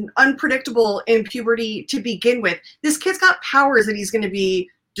nasty and unpredictable in puberty to begin with. This kid's got powers that he's going to be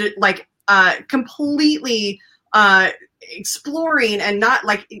like completely exploring, and not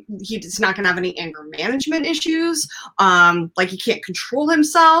like he's not going to have any anger management issues. Like, he can't control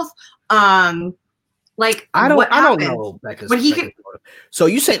himself. Like, I don't know. So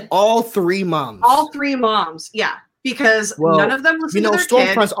you said all three moms. All three moms, yeah, because none of them listen to their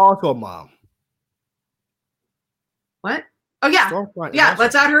Stormfront's also a mom. What? Oh yeah, yeah.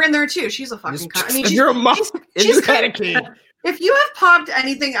 Let's add her in there too. She's a fucking cunt. I mean, you're a mom. She's kind of kid. If you have popped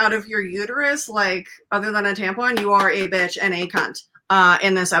anything out of your uterus, like other than a tampon, you are a bitch and a cunt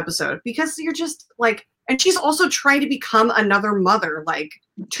in this episode, because you're just like, and she's also trying to become another mother, like,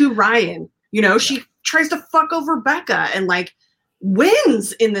 to Ryan. You know, she tries to fuck over Becca and like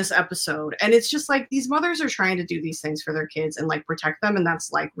wins in this episode. And it's just like, these mothers are trying to do these things for their kids and like protect them. And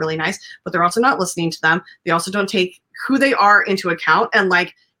that's like really nice, but they're also not listening to them. They also don't take who they are into account. And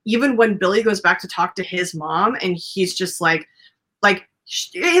like, even when Billy goes back to talk to his mom, and he's just like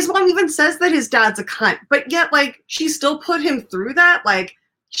his mom even says that his dad's a cunt, but yet like she still put him through that. Like,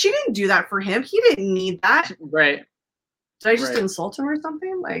 she didn't do that for him. He didn't need that. Right. Did I just insult him or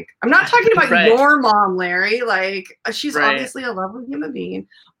something? Like, I'm not talking about your mom, Larry. Like, she's obviously a lovely human being.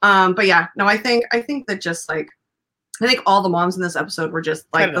 But yeah, no, I think that just like, I think all the moms in this episode were just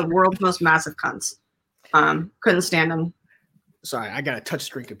like the world's most massive cunts. Couldn't stand them. Sorry, I got a touch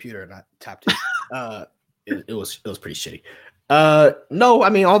screen computer and I tapped it. It was pretty shitty. No, I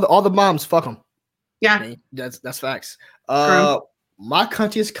mean all the moms, fuck them. Yeah, I mean, that's facts. My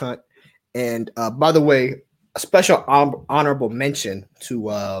cuntiest cunt, and by the way, a special honorable mention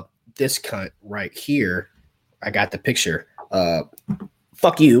to this cunt right here. I got the picture.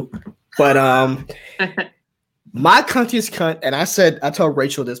 Fuck you, but my cuntiest cunt, and I told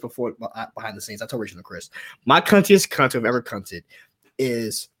Rachel this before behind the scenes. I told Rachel and Chris, my cuntiest cunt I've ever cunted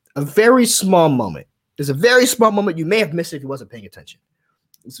is a very small moment. There's a very small moment. You may have missed it if you wasn't paying attention.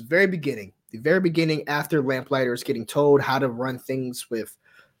 It's the very beginning after Lamplighter is getting told how to run things with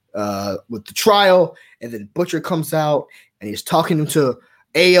the trial, and then Butcher comes out and he's talking to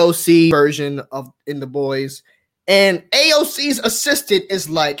AOC version of In the Boys, and AOC's assistant is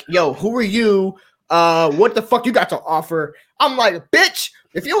like, "Yo, who are you? What the fuck you got to offer?" I'm like, "Bitch,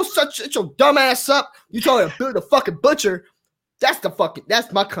 if you don't shut your dumb ass up, you telling to build a fucking Butcher." That's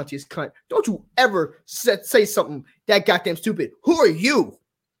my cuntiest cunt. Don't you ever say something that goddamn stupid. Who are you?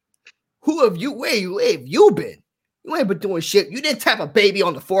 Who have you? Where have you been? You ain't been doing shit. You didn't tap a baby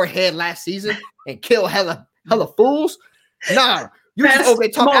on the forehead last season and kill hella fools. Nah, you just over there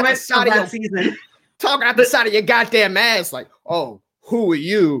talking out the side of your goddamn ass like, "Oh, who are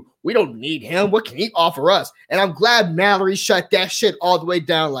you? We don't need him. What can he offer us?" And I'm glad Mallory shut that shit all the way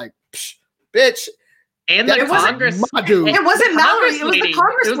down. Like, bitch. And the Congress, it wasn't Mallory. It was the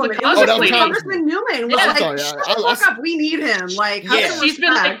Congresswoman. It was Congressman Newman. Was like, shut the fuck up. We need him. Like, she's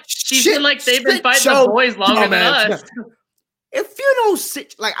been like, they've been fighting the boys longer than us. If you don't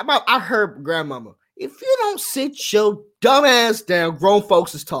sit, like, I heard grandmama, if you don't sit your dumb ass down, grown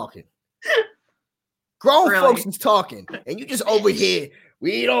folks is talking. Folks is talking, and you just over here.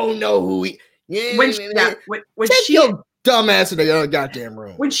 We don't know who we. When she your dumb ass in the other goddamn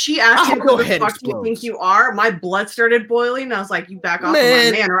room. When she asked him who the fuck you think you are, my blood started boiling. I was like, "You back off of my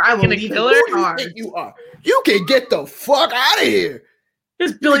man, or I will leave you are. You can get the fuck out of here."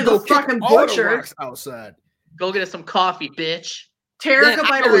 It's Billy the fucking Butcher outside. Go get us some coffee, bitch. Terica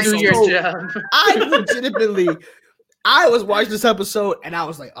Biter, do your job. I legitimately, I was watching this episode and I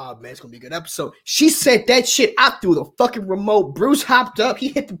was like, "Oh man, it's gonna be a good episode." She said that shit. I threw the fucking remote. Bruce hopped up. He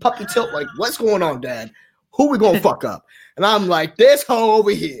hit the puppy tilt. Like, what's going on, Dad? Who we gonna fuck up? And I'm like, this hoe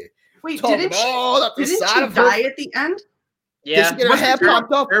over here. Wait, Didn't she die at the end? Yeah. Did she get her head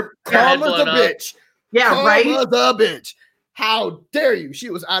popped off? Her Karma's head blown the up. bitch. Yeah, Karma's right? the bitch. How dare you? She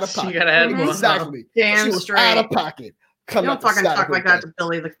was out of pocket. She got her head blown up. Exactly. Damn she was straight. out of pocket. You don't fucking talk like that to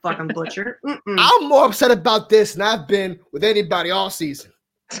Billy the fucking Butcher. I'm more upset about this than I've been with anybody all season.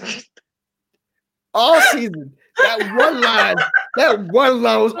 All season. That one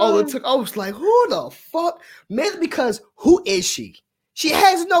line was all it took. I was like, who the fuck? Mainly because who is she? She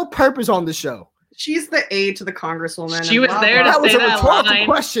has no purpose on the show. She's the aide to the congresswoman. She was there to That was say a that rhetorical line.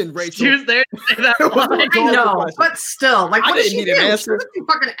 question, Rachel. She was there to say that It was a line. rhetorical I know, question. but still, like, I what did didn't she need do? an She answer. doesn't do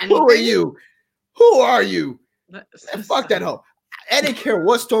fucking anything. Who are you? Who are you? And fuck that hoe. I didn't care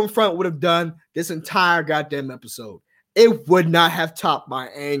what Stormfront would have done this entire goddamn episode. It would not have topped my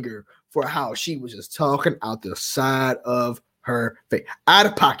anger for how she was just talking out the side of her face. Out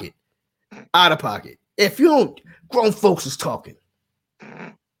of pocket. Out of pocket. If you don't, grown folks is talking.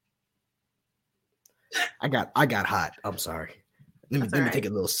 I got hot. I'm sorry. Let me take a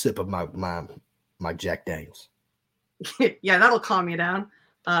little sip of my Jack Daniels. Yeah, that'll calm you down.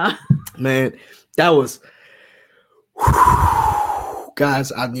 Man, that was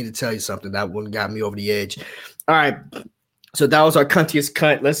guys, I need to tell you something. That one got me over the edge. All right. So that was our cuntiest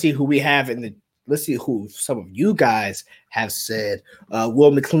cunt. Let's see who we have let's see who some of you guys have said.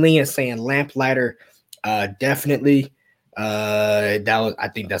 Will McLean is saying lamplighter. Definitely. I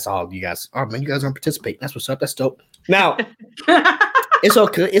think that's all you guys. Oh man, you guys aren't participating. That's what's up. That's dope. Now it's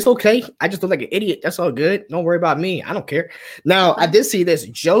okay. It's okay. I just look like an idiot. That's all good. Don't worry about me. I don't care. Now I did see this.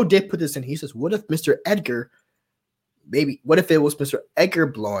 Joe did put this in. He says, "What if Mr. Edgar? Maybe. What if it was Mr. Edgar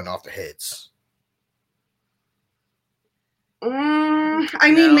blowing off the heads?"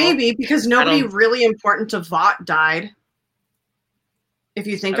 I mean, maybe because nobody really important to Vought died. If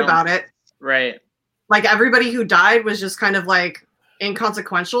you think about it, right? Like everybody who died was just kind of like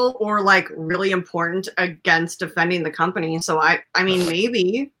inconsequential or like really important against defending the company. So I mean,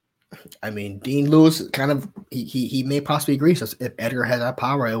 maybe. I mean, Dean Lewis kind of he may possibly agree. So if Edgar had that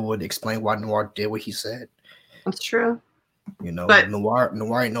power, it would explain why Noir did what he said. That's true. You know, but Noir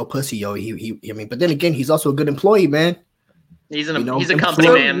ain't no pussy, yo. I mean, but then again, he's also a good employee, man. He's a company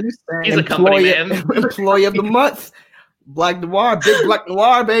man. He's a company man. Employee of the month. Black Noir, big Black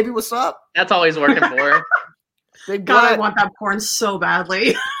Noir, baby. What's up? That's all he's working for. Big God, Black. I want that porn so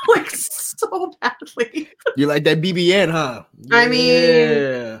badly. Like, so badly. You like that BBN, huh? I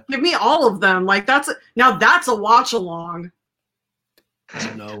mean, give me all of them. Like, that's a watch along.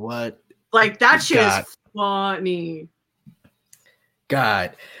 You know what? Like, that shit is funny.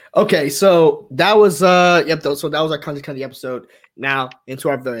 God. Okay, so that was so that was our Cunty episode. Now into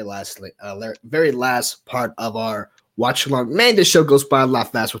our very last part of our watch along. Man, this show goes by a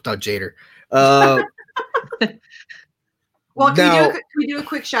lot fast without Jader. Well, can we do a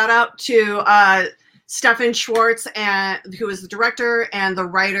quick shout out to Stefan Schwartz, who is the director, and the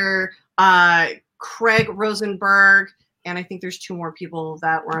writer Craig Rosenberg, and I think there's two more people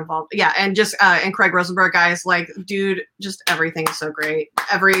that were involved. Yeah, and just and Craig Rosenberg, guys, like, dude, just everything is so great.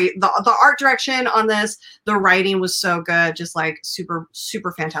 The art direction on this, the writing was so good, just like super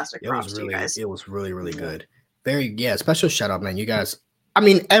super fantastic. Props to you guys. It was really really good. Special shout out, man. You guys. I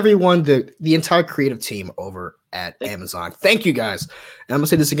mean, everyone, the entire creative team over at Amazon. Thank you guys. And I'm gonna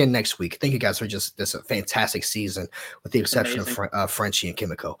say this again next week. Thank you guys for just this fantastic season, with the exception of Frenchie and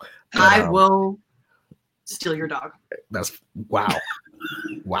Kimiko. But, I will steal your dog. That's wow.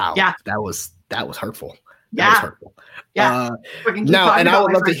 Yeah, that was hurtful. Yeah, that was hurtful. Yeah. Now, and I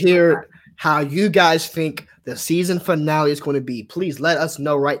would love to hear how you guys think the season finale is going to be. Please let us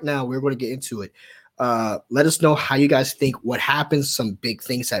know right now. We're going to get into it. Let us know how you guys think what happens, some big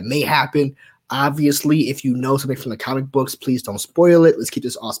things that may happen. Obviously, if you know something from the comic books, please don't spoil it. Let's keep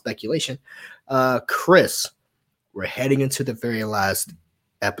this all speculation. Chris, we're heading into the very last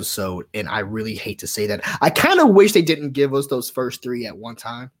episode, and I really hate to say that. I kind of wish they didn't give us those first three at one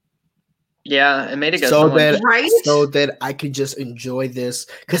time. Yeah, it made it go so that I could just enjoy this,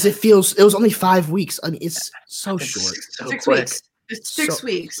 because it was only 5 weeks. I mean, it's so short. 6 weeks. It's 6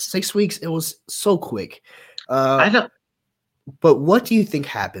 weeks. 6 weeks. It was so quick. But what do you think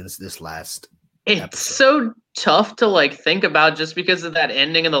happens this last episode? So tough to like think about, just because of that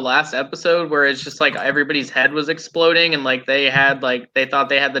ending in the last episode where it's just like everybody's head was exploding, and like they thought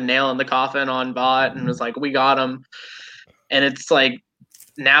they had the nail in the coffin on Bot, and was like, we got him. And it's like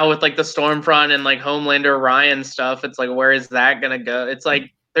now with like the Stormfront and like Homelander Ryan stuff, it's like, where is that gonna go? It's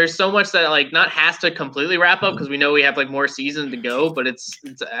like there's so much that like not has to completely wrap up, because we know we have like more season to go, but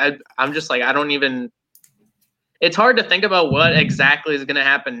I'm just like, I don't even. it's hard to think about what exactly is going to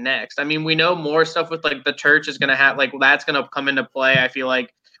happen next. I mean, we know more stuff with like the church is going to have like that's going to come into play. I feel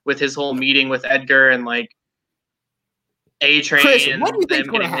like with his whole meeting with Edgar and like A-Train. Chris, what do you think's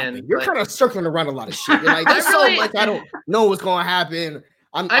going to happen? You're kind of circling around a lot of shit. You're like, there's so much I don't know what's going to happen.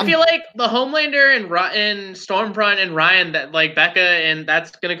 I feel like the Homelander and Stormfront and Ryan, that like Becca, and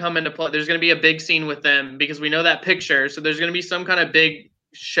that's going to come into play. There's going to be a big scene with them because we know that picture. So there's going to be some kind of big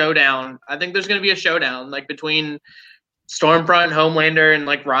showdown. I think there's going to be a showdown like between Stormfront, Homelander, and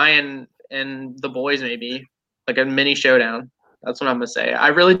like Ryan and the boys, maybe like a mini showdown. That's what I'm going to say. I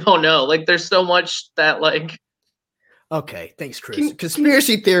really don't know. Like there's so much that like. Okay, thanks, Chris.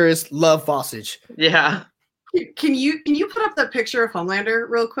 Conspiracy theorists love Fossage. Yeah. Can you put up that picture of Homelander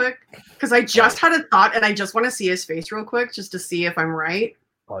real quick? Because I just had a thought and I just want to see his face real quick just to see if I'm right.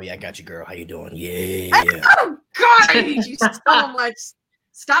 Oh yeah, I got you, girl. How you doing? Yeah. Oh God, I hate you so much.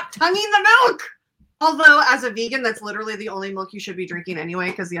 Stop tonguing the milk. Although, as a vegan, that's literally the only milk you should be drinking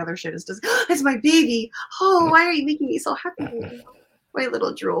anyway, because the other shit is just, it's my baby. Oh, why are you making me so happy? My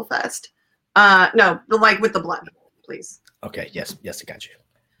little drool fest. No, the like with the blood, please. Okay. Yes, I got you.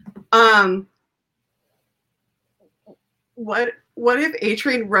 What if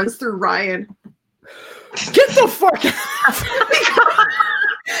A-Train runs through Ryan? Get the fuck out.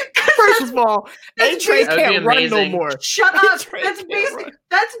 First of all, A-Train can't run no more. Shut up. That's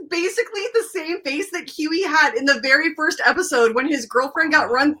basically the same face that Huey had in the very first episode when his girlfriend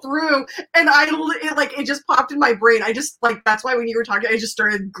got run through, and it just popped in my brain. I just that's why when you were talking, I just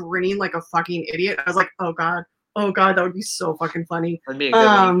started grinning like a fucking idiot. I was like, oh god, that would be so fucking funny. That'd be a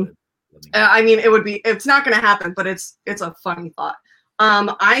good I mean, it would be. It's not going to happen, but it's a funny thought.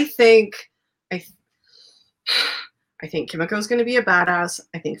 I think Kimiko's going to be a badass.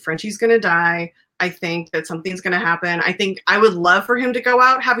 I think Frenchie's going to die. I think that something's going to happen. I think I would love for him to go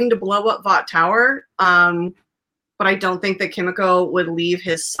out having to blow up Vought Tower, but I don't think that Kimiko would leave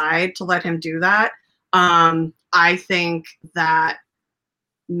his side to let him do that. I think that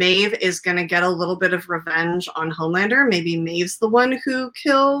Maeve is going to get a little bit of revenge on Homelander. Maybe Maeve's the one who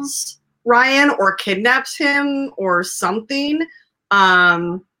kills Ryan or kidnaps him or something.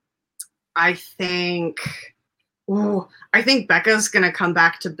 I think Becca's going to come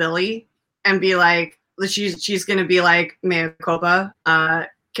back to Billy and be like, she's going to be like, Mea culpa,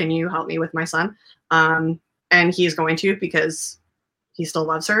 can you help me with my son? And he's going to, because he still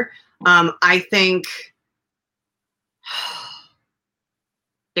loves her. I think...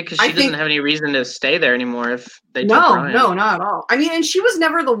 Yeah, because she doesn't have any reason to stay there anymore if they took Ryan. No, not at all. I mean, and she was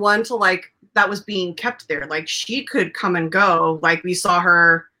never the one to that was being kept there. Like she could come and go. Like we saw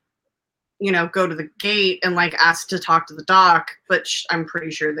her, go to the gate and ask to talk to the doc, but I'm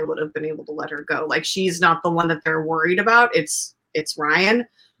pretty sure they would have been able to let her go. Like she's not the one that they're worried about. It's Ryan.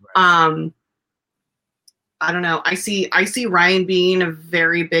 Right. I don't know. I see Ryan being a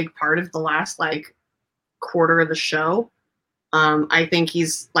very big part of the last quarter of the show. I think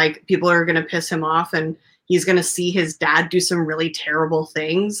he's people are going to piss him off and he's going to see his dad do some really terrible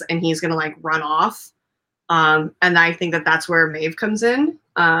things and he's going to run off. And I think that that's where Maeve comes in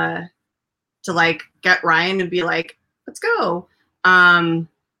to get Ryan and be like, let's go.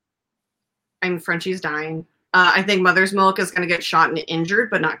 Frenchie's dying. I think Mother's Milk is going to get shot and injured,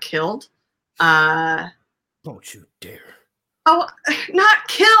 but not killed. Don't you dare. Oh, not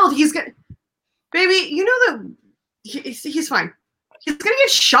killed. He's going to, baby, that he's fine. He's gonna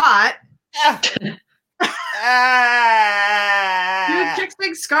get shot. Dude, chicks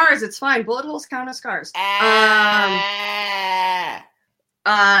big scars. It's fine. Bullet holes count as scars. I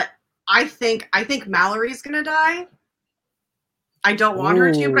think Mallory's gonna die. I don't want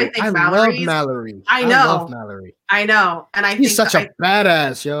her to, but I think Mallory's. Love Mallory. I love Mallory. I know, and I think she's such a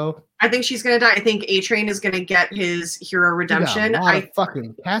badass, yo. I think she's gonna die. I think A-Train is gonna get his hero redemption.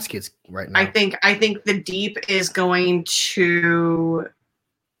 Fucking caskets right now. I think the Deep is going to.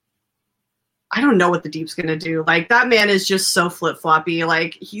 I don't know what the Deep's gonna do. That man is just so flip floppy.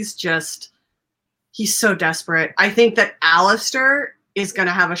 He's so desperate. I think that Alistair is gonna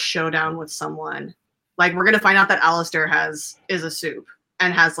have a showdown with someone. We're gonna find out that Alistair is a soup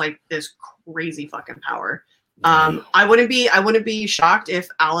and has this crazy fucking power. I wouldn't be shocked if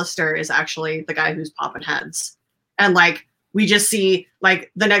Alistair is actually the guy who's popping heads. And we just see the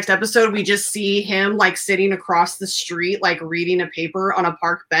next episode, we just see him sitting across the street, reading a paper on a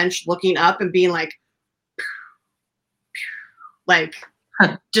park bench, looking up and being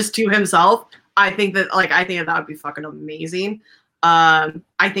just to himself. I think that that would be fucking amazing. I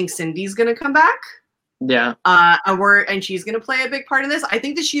think Cindy's gonna come back. Yeah. And she's gonna play a big part in this. I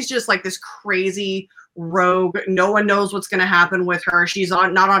think that she's just like this crazy rogue. No one knows what's gonna happen with her. She's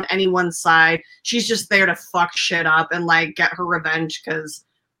not on anyone's side. She's just there to fuck shit up and like get her revenge because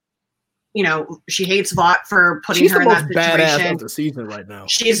she hates Vought for putting her in that situation. Badass of the season right now.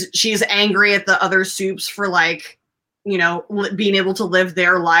 She's angry at the other soups for like being able to live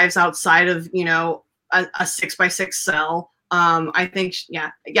their lives outside of a 6x6 cell. I think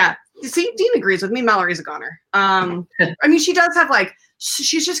yeah. See, Dean agrees with me. Mallory's a goner. I mean, she does have like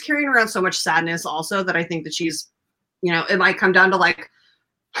she's just carrying around so much sadness also that I think that she's it might come down to like,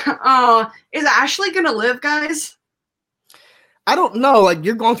 oh, is Ashley gonna live, guys? I don't know. Like,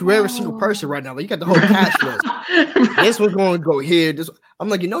 you're going through every single person right now. Like, you got the whole cast list. This one's going to go here. I'm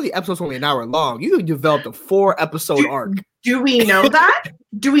like, the episode's only an hour long. You developed a 4-episode arc. Do we know that?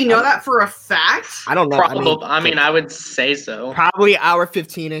 Do we know that for a fact? I don't know. I would say so. Probably hour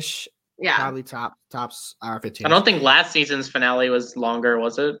 15-ish. Yeah. Probably tops hour 15. I don't think last season's finale was longer,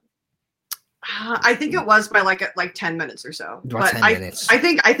 was it? I think it was by like 10 minutes or so. But 10 minutes. I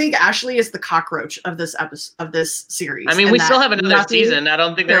think Ashley is the cockroach of this episode of this series. I mean, we still have another season. I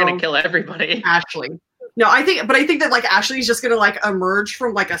don't think they're going to kill everybody. Ashley. No, I think that like Ashley's just going to like emerge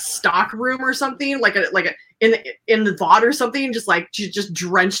from like a stock room or something, like in the Vought or something, just like she's just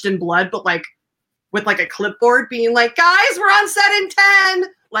drenched in blood, but like with like a clipboard being like, guys, we're on set in 10.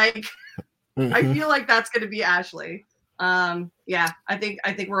 Like, I feel like that's going to be Ashley. Yeah, I think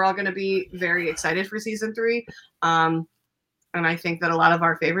we're all going to be very excited for season 3. And I think that a lot of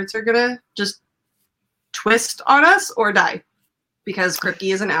our favorites are going to just twist on us or die because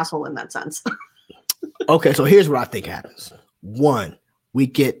Kripke is an asshole in that sense. Okay, so here's what I think happens. 1, we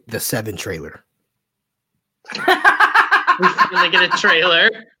get the 7 trailer. We finally get a trailer.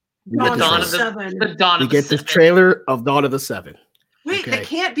 We get the Seven. trailer of Dawn of the 7. Wait, they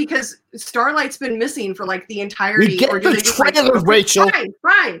can't because Starlight's been missing for like the entirety. We get the trailer, Rachel.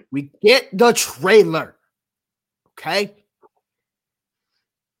 Fine. We get the trailer. Okay.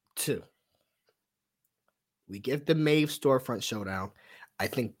 2. We get the Maeve storefront showdown. I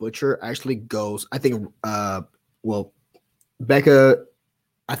think Butcher actually goes. I think, Becca,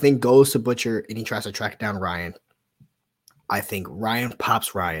 I think goes to Butcher and he tries to track down Ryan. I think Ryan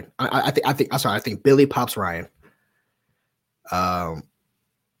pops Ryan. I think Billy pops Ryan. I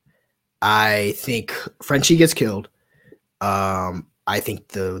think Frenchie gets killed. I think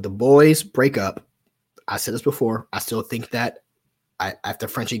the boys break up. I said this before. I still think that after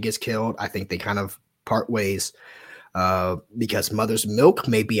Frenchie gets killed, I think they kind of part ways. Because Mother's Milk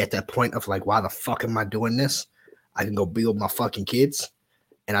may be at that point of like, why the fuck am I doing this? I can go be with my fucking kids.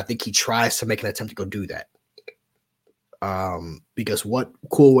 And I think he tries to make an attempt to go do that. Because what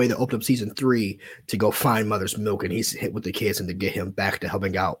cool way to open up season 3 to go find Mother's Milk and he's hit with the kids and to get him back to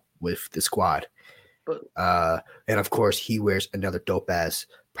helping out with the squad. And of course he wears another dope ass,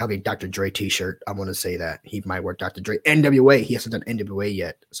 probably Dr. Dre t-shirt. I want to say that he might wear Dr. Dre NWA. He hasn't done NWA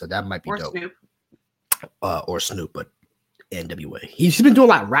yet. So that might be dope. Snoop. Or Snoop, but NWA. He's been doing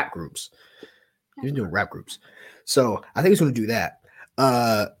a lot of rap groups. So I think he's going to do that.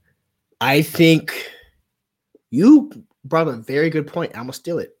 I think you brought up a very good point. I'm going to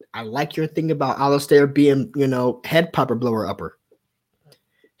steal it. I like your thing about Alistair being, head popper, blower, upper.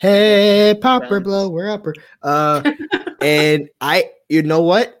 Head popper, blower, upper. And you know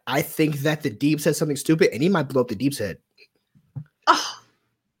what? I think that the Deep said something stupid and he might blow up the Deep's head. Oh.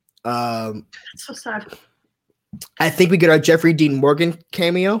 That's so sad. I think we get our Jeffrey Dean Morgan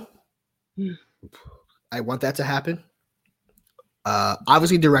cameo. I want that to happen.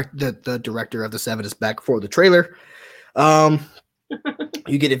 Obviously, the director of the 7 is back for the trailer.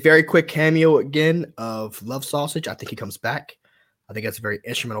 You get a very quick cameo again of Love Sausage. I think he comes back. I think that's a very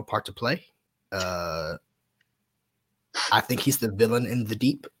instrumental part to play. I think he's the villain in the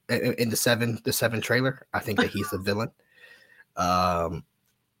Deep in the 7 trailer. I think that he's the villain.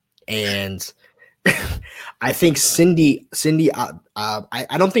 And I think Cindy,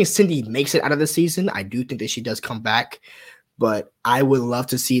 I don't think Cindy makes it out of the season. I do think that she does come back, but I would love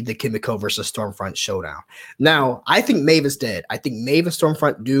to see the Kimiko versus Stormfront showdown. Now, I think Maeve is dead. I think Maeve and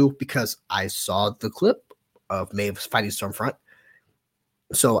Stormfront do because I saw the clip of Maeve fighting Stormfront.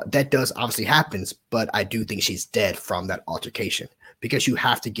 So that does obviously happens, but I do think she's dead from that altercation because you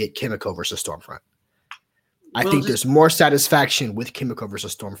have to get Kimiko versus Stormfront. I think there's more satisfaction with Kimiko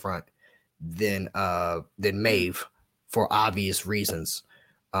versus Stormfront than Maeve for obvious reasons.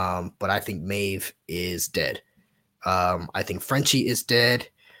 But I think Maeve is dead. I think Frenchie is dead.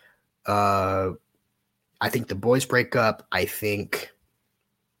 I think the boys break up. I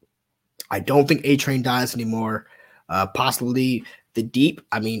don't think A-Train dies anymore. Possibly the Deep.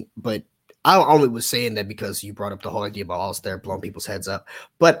 I mean, but I only was saying that because you brought up the whole idea about All-Star blowing people's heads up.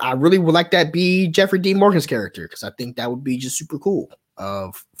 But I really would like that be Jeffrey Dean Morgan's character because I think that would be just super cool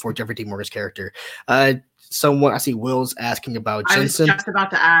for Jeffrey Dean Morgan's character. Someone I see Will's asking about Jensen. I was just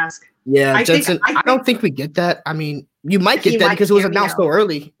about to ask. Yeah, Jensen. I don't think we get that. I mean, you might get that because it was announced so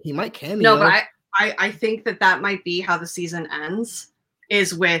early. He might cameo. No, but I think that might be how the season ends,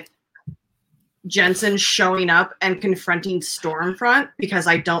 is with Jensen showing up and confronting Stormfront, because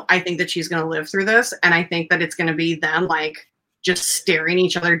I think that she's going to live through this, and I think that it's going to be them like just staring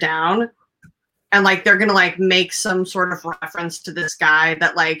each other down, and like they're going to like make some sort of reference to this guy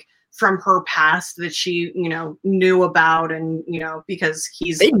that like from her past that she knew about, and because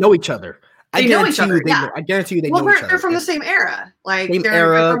they know each other. I guarantee you they know each other. They're from the same era. Like same they're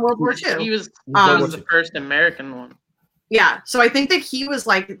era. from World War II. He was the first American one. Yeah. So I think that he was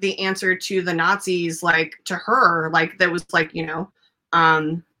like the answer to the Nazis, like to her, like that was like,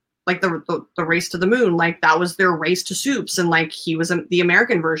 like the race to the moon, like that was their race to soups. And like, he was the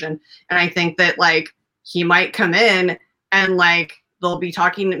American version. And I think that like, he might come in and like, they'll be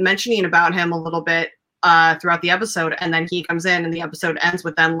mentioning about him a little bit throughout the episode, and then he comes in and the episode ends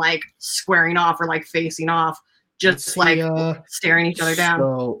with them like squaring off or like facing off, just staring each other down.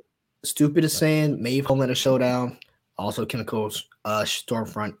 So Stupid is saying Maeve Homelander showdown, also Chemicals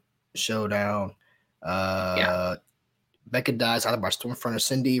Stormfront showdown. Becca dies either by Stormfront or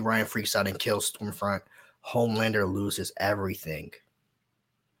Cindy. Ryan freaks out and kills Stormfront. Homelander loses everything.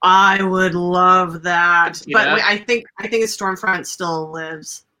 I would love that, but I think the Stormfront still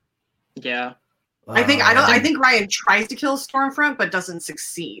lives. Yeah. I think Ryan tries to kill Stormfront, but doesn't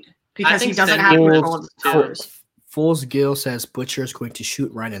succeed because he doesn't have control of his powers. Fool's Gill says Butcher is going to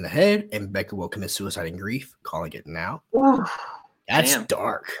shoot Ryan in the head, and Becca will commit suicide in grief. Calling it now. Ooh, that's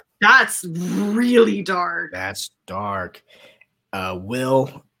dark. That's really dark. That's dark.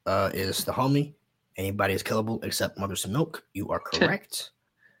 Will is the homie. Anybody is killable except Mother's Milk. You are correct.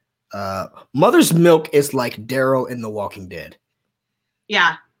 Mother's Milk is like Daryl in The Walking Dead.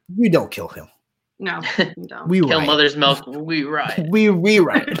 Yeah. You don't kill him. No, you don't. We kill riot. Mother's Milk. We riot. we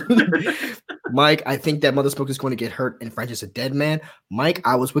riot. Mike, I think that Mother's Milk is going to get hurt and French is a dead man. Mike,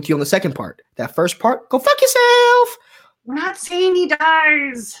 I was with you on the second part. That first part, go fuck yourself. We're not saying he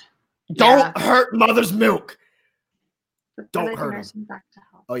dies. Don't hurt Mother's Milk. Don't hurt him.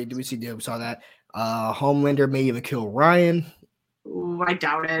 Oh, yeah, we saw that. Homelander may even kill Ryan. Ooh, I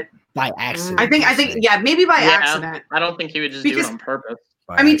doubt it. By accident. I think, maybe by accident. I don't think he would just do it on purpose.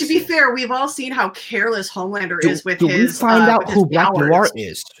 I mean, to be fair, we've all seen how careless Homelander is with his. Do we find out who Black powers. Noir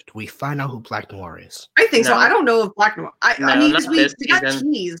is? Do we find out who Black Noir is? I think so. I don't know if Black Noir. I mean, because we got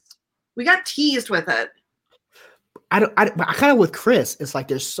teased. We got teased with it. I kind of with Chris. It's like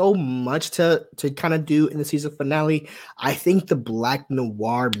there's so much to kind of do in the season finale. I think the Black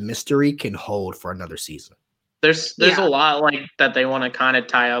Noir mystery can hold for another season. There's a lot like that they want to kind of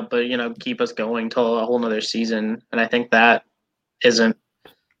tie up, but keep us going till a whole nother season. And I think that isn't.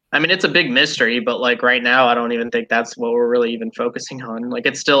 I mean, it's a big mystery, but like right now, I don't even think that's what we're really even focusing on. Like,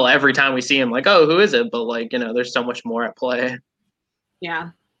 it's still every time we see him, like, oh, who is it? But like, there's so much more at play. Yeah.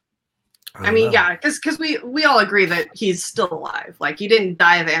 I mean, yeah, because we all agree that he's still alive. Like, he didn't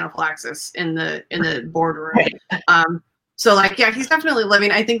die of anaphylaxis in the boardroom. So like, yeah, he's definitely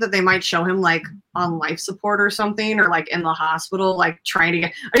living. I think that they might show him like on life support or something, or like in the hospital, like trying to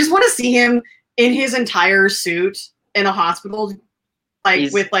get. I just want to see him in his entire suit in a hospital.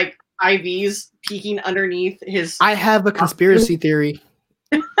 Like with like IVs peeking underneath his. I have a conspiracy theory.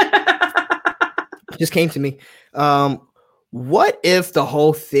 Just came to me. What if the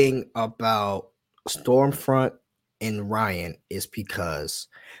whole thing about Stormfront and Ryan is because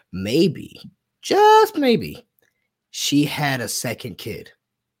maybe, just maybe, she had a second kid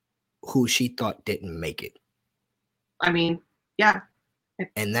who she thought didn't make it? I mean, yeah.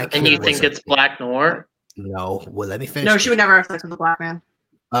 And that. And you think it's Black Noir? No, well, let me finish. No, she would never have sex with a black man.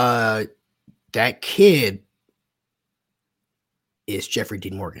 That kid is Jeffrey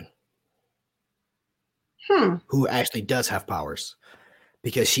Dean Morgan, who actually does have powers,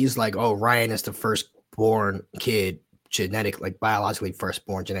 because she's like, oh, Ryan is the firstborn kid, biologically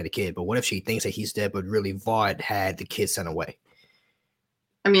firstborn genetic kid. But what if she thinks that he's dead, but really Vaughn had the kid sent away?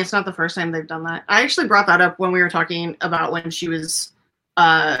 I mean, it's not the first time they've done that. I actually brought that up when we were talking about when she was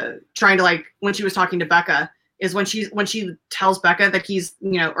when she was talking to Becca, is when she tells Becca that he's,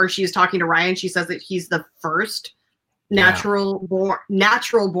 or she's talking to Ryan, she says that he's the first natural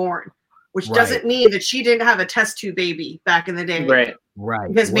born, which doesn't mean that she didn't have a test tube baby back in the day. Right.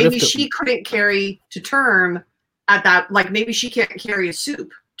 Because maybe she couldn't carry to term at that, like maybe she can't carry a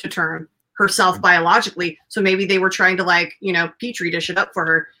soup to term herself biologically. So maybe they were trying to petri dish it up for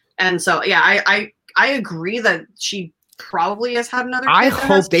her. And so, yeah, I agree that she probably has had another. I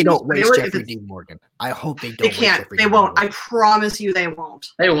hope they don't waste Jeffrey Dean Morgan. I hope they don't. They can't. They won't. I promise you, they won't.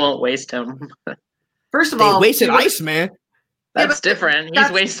 They won't waste him. First of all, they wasted Iceman. That's different. He's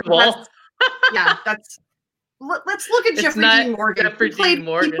wastable. Yeah, that's. Let's look at Jeffrey Dean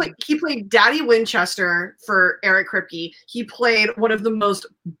Morgan. He played Daddy Winchester for Eric Kripke. He played one of the most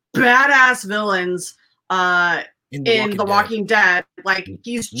badass villains in The Walking Dead. Like,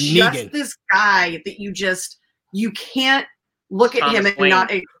 he's just this guy that you can't look at him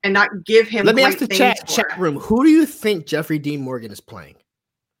and not give him. Let me ask the chat room. Who do you think Jeffrey Dean Morgan is playing?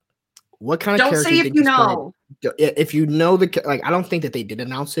 What kind of character? Don't say if you know. If you know I don't think that they did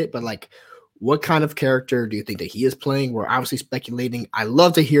announce it, but like, what kind of character do you think that he is playing? We're obviously speculating. I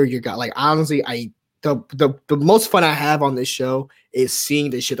love to hear your guy. Like, honestly, the most fun I have on this show is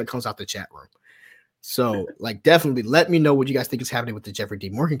seeing the shit that comes out the chat room. So, like, definitely let me know what you guys think is happening with the Jeffrey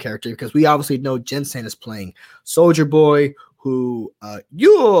Dean Morgan character, because we obviously know Jensen is playing Soldier Boy, who I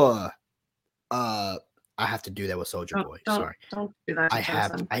have to do that with Soldier Boy. Sorry, don't do that. I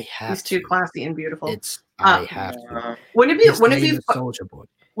have. He's too classy and beautiful. I have to. Wouldn't it be Soldier Boy?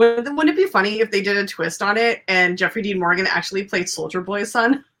 Wouldn't it be funny if they did a twist on it and Jeffrey Dean Morgan actually played Soldier Boy's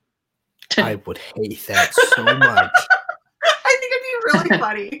son? I would hate that so much. I think it'd be really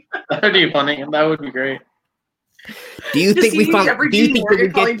funny. That would be funny. That would be great. Do you think we get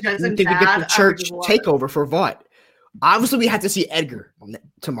the church takeover for Vought? Obviously, we have to see Edgar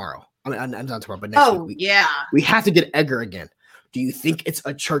tomorrow. I mean, not tomorrow, but next week. Yeah. We have to get Edgar again. Do you think it's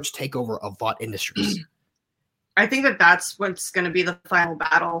a church takeover of Vought Industries? I think that's what's going to be the final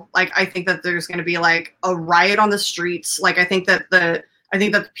battle. Like, I think that there's going to be like a riot on the streets. Like, I think that the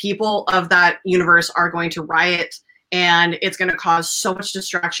people of that universe are going to riot, and it's going to cause so much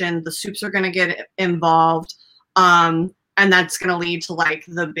destruction. The Supes are going to get involved. And that's going to lead to like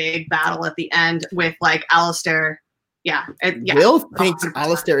the big battle at the end with like Alistair. Yeah. Will thinks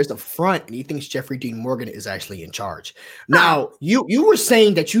Alistair is the front, and he thinks Jeffrey Dean Morgan is actually in charge. Now, you were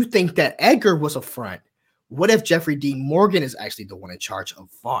saying that you think that Edgar was a front. What if Jeffrey Dean Morgan is actually the one in charge of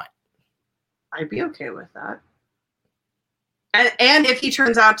Vought? I'd be okay with that. And if he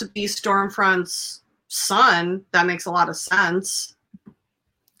turns out to be Stormfront's son, that makes a lot of sense.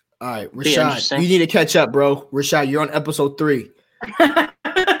 All right, Rashad, you need to catch up, bro. Rashad, you're on episode 3. You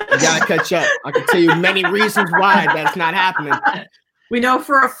gotta catch up. I can tell you many reasons why that's not happening. We know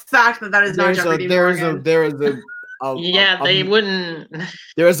for a fact that is not Jeffrey Dean Morgan. They wouldn't.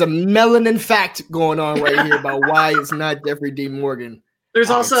 There's a melanin fact going on right here about why it's not Jeffrey Dean Morgan. There's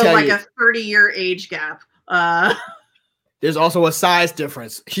also like a 30-year age gap. There's also a size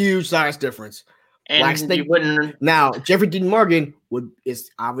difference, huge size difference. And you wouldn't. Now, Jeffrey Dean Morgan is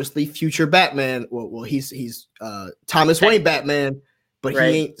obviously future Batman. Well, he's Thomas Wayne Batman, but he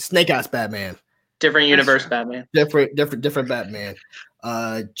ain't Snake Eyes Batman. Different universe Batman. Different Batman.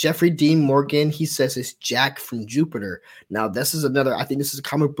 Jeffrey Dean Morgan, he says, is Jack from Jupiter. Now, this is another, I think this is a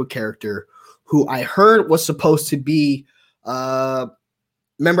comic book character who I heard was supposed to be,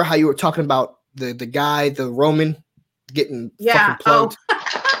 remember how you were talking about the guy, the Roman, getting fucking plugged?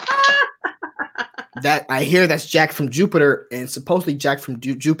 That I hear that's Jack from Jupiter, and supposedly Jack from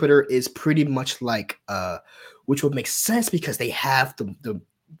Jupiter is pretty much like, which would make sense because they have the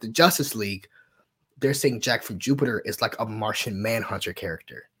Justice League. They're saying Jack from Jupiter is like a Martian Manhunter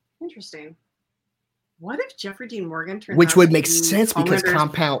character. Interesting. What if Jeffrey Dean Morgan turns Which out would to make be sense because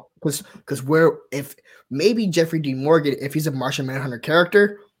compound because if maybe Jeffrey Dean Morgan, if he's a Martian Manhunter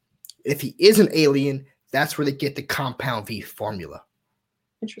character, if he is an alien, that's where they get the Compound V formula.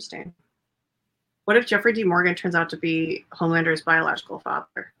 Interesting. What if Jeffrey Dean Morgan turns out to be Homelander's biological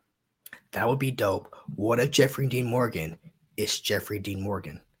father? That would be dope. What if Jeffrey Dean Morgan is Jeffrey Dean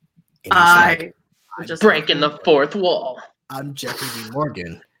Morgan? I'm just breaking the fourth wall. I'm Jeffrey Dean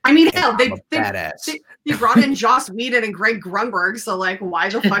Morgan. I mean, hell, they brought in Joss Whedon and Greg Grunberg, so like, why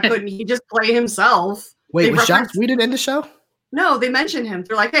the fuck couldn't he just play himself? Wait, was Joss Whedon in the show? No, they mentioned him.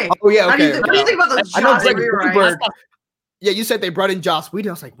 They're like, hey, oh yeah, okay. What do you think about those Joss Whedon? Yeah, you said they brought in Joss Whedon.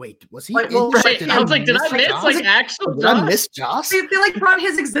 I was like, wait, was he? Like, I was like, did I miss Joss? Like actual? Did I miss Joss? They like brought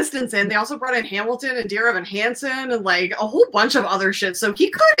his existence in. They also brought in Hamilton and Dear Evan Hansen and like a whole bunch of other shit. So he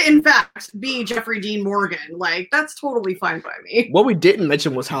could, in fact, be Jeffrey Dean Morgan. Like that's totally fine by me. What we didn't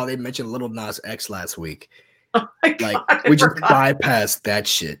mention was how they mentioned Lil Nas X last week. Oh my God, like we just bypassed that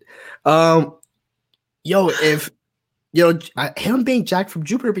shit. Him being Jack from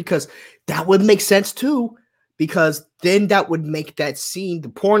Jupiter, because that would make sense too. Because then that would make that scene, the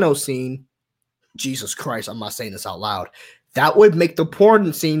porno scene, Jesus Christ, I'm not saying this out loud. That would make the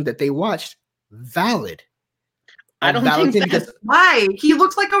porn scene that they watched valid. I don't think because why he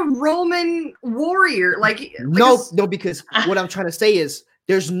looks like a Roman warrior. No, because what I'm trying to say is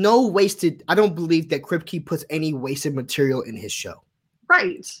there's no wasted. I don't believe that Kripke puts any wasted material in his show.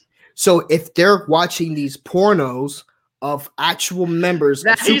 Right. So if they're watching these pornos of actual members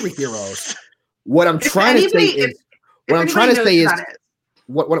of superheroes, what I'm trying to say is what I'm trying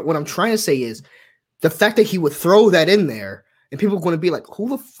to say is the fact that he would throw that in there and people are going to be like, who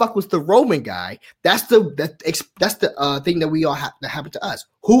the fuck was the Roman guy? That's the thing that we all have that happened to us.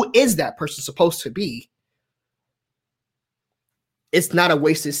 Who is that person supposed to be? It's not a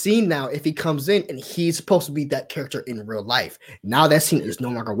wasted scene now if he comes in and he's supposed to be that character in real life. Now that scene is no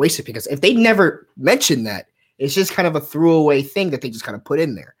longer wasted because if they never mention that, it's just kind of a throwaway thing that they just kind of put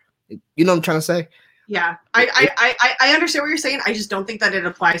in there. You know what I'm trying to say? Yeah, I understand what you're saying. I just don't think that it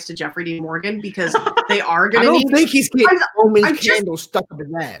applies to Jeffrey Dean Morgan because they are going to. I don't think he's getting Roman candles stuck up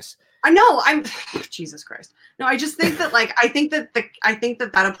his ass. I know. Jesus Christ. No, I just think that I think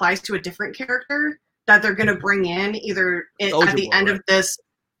that applies to a different character that they're going to bring in either at the end of this.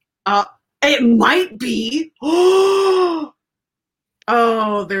 It might be.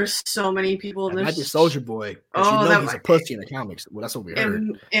 Oh, there's so many people in this. It might be Soldier Boy. He's a pussy in the comics. Well, that's what we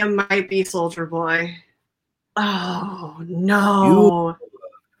heard. It might be Soldier Boy. Oh no.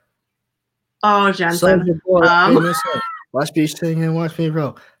 Oh, Jensen. Soldier Boy. Watch me sing and watch me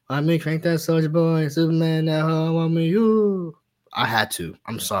roll. I mean, crank that Soldier Boy, Superman, that home on me. Ooh. I had to.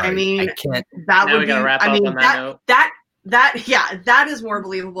 I'm sorry. I mean, I can't. That now would we be. Gotta wrap I mean, up on that note. that is more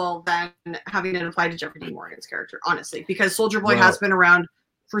believable than having it applied to Jeffrey Dean Morgan's character, honestly, because Soldier Boy has been around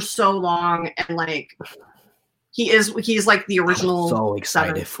for so long, and he's like the original. I'm just so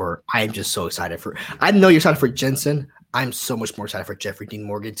excited for. I know you're excited for Jensen. I'm so much more excited for Jeffrey Dean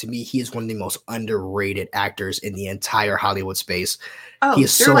Morgan. To me, he is one of the most underrated actors in the entire Hollywood space. Oh, he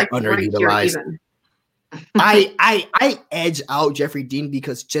is so underutilized. I edge out Jeffrey Dean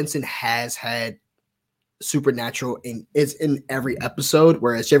because Jensen has had Supernatural and is in every episode,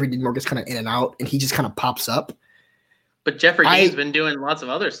 whereas Jeffrey Dean Morgan's kind of in and out, and he just kind of pops up. But Jeffrey Dean's been doing lots of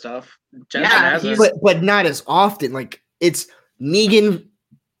other stuff. Jensen hasn't. But not as often. Like it's Negan,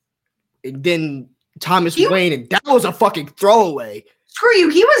 and then Thomas Wayne, and that was a fucking throwaway. Screw you.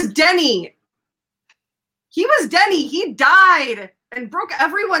 He was Denny. He died and broke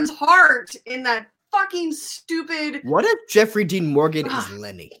everyone's heart in that fucking stupid. What if Jeffrey Dean Morgan is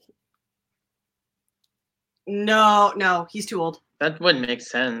Lenny? No, he's too old. That wouldn't make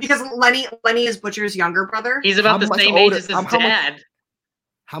sense. Because Lenny is Butcher's younger brother. He's about the same age as his dad.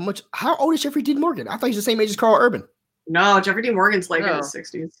 How old is Jeffrey Dean Morgan? I thought he's the same age as Carl Urban. No, Jeffrey Dean Morgan's in his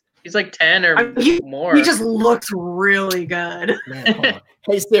 60s. He's like 10 or more. He just looks really good. Man, hold on.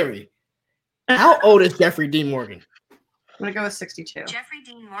 Hey Siri, how old is Jeffrey Dean Morgan? I'm gonna go with 62. Jeffrey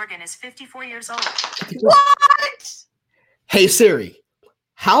Dean Morgan is 54 years old. What? Hey Siri,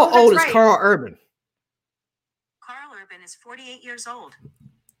 how old is Carl Urban? Carl Urban is 48 years old.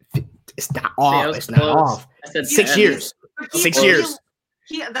 It's not off. It's not off. 6 years. 6 years.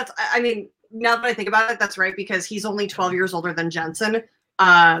 I mean, now that I think about it, that's right because he's only 12 years older than Jensen.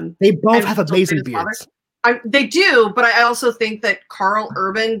 They both have amazing beards. They do, but I also think that Carl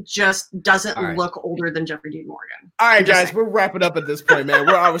Urban just doesn't look older than Jeffrey Dean Morgan. All right, guys, we're wrapping up at this point, man.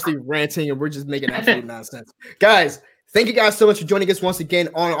 We're obviously ranting and we're just making absolute nonsense. Guys, thank you guys so much for joining us once again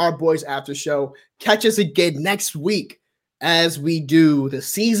on our Boys After Show. Catch us again next week as we do the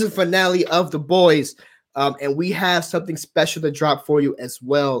season finale of The Boys. And we have something special to drop for you as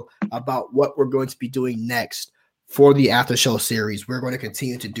well about what we're going to be doing next for the After Show series. We're going to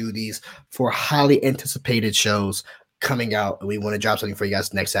continue to do these for highly anticipated shows coming out. And we want to drop something for you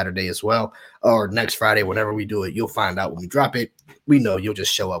guys next Saturday as well, or next Friday, whenever we do it. You'll find out when we drop it. We know you'll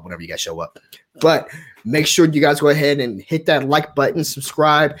just show up whenever you guys show up. But make sure you guys go ahead and hit that like button,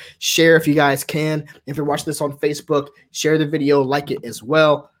 subscribe, share if you guys can. If you're watching this on Facebook, share the video, like it as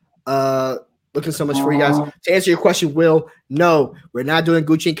well. Looking so much for you guys. To answer your question, Will, no, we're not doing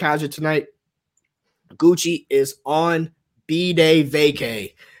Gucci and Kaiser tonight. Gucci is on B-Day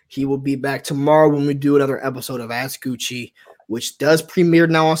vacay. He will be back tomorrow when we do another episode of Ask Gucci, which does premiere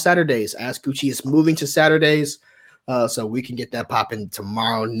now on Saturdays. Ask Gucci is moving to Saturdays, so we can get that popping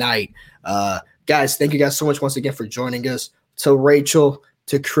tomorrow night. Guys, thank you guys so much once again for joining us. To Rachel,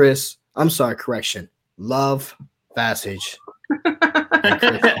 to Chris, Love, Passage, and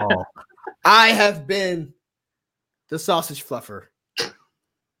Chris Hall. I have been the Sausage Fluffer,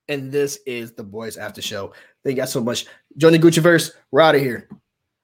 and this is the Boys After Show. Thank you guys so much. Join the Gucciverse. We're out of here.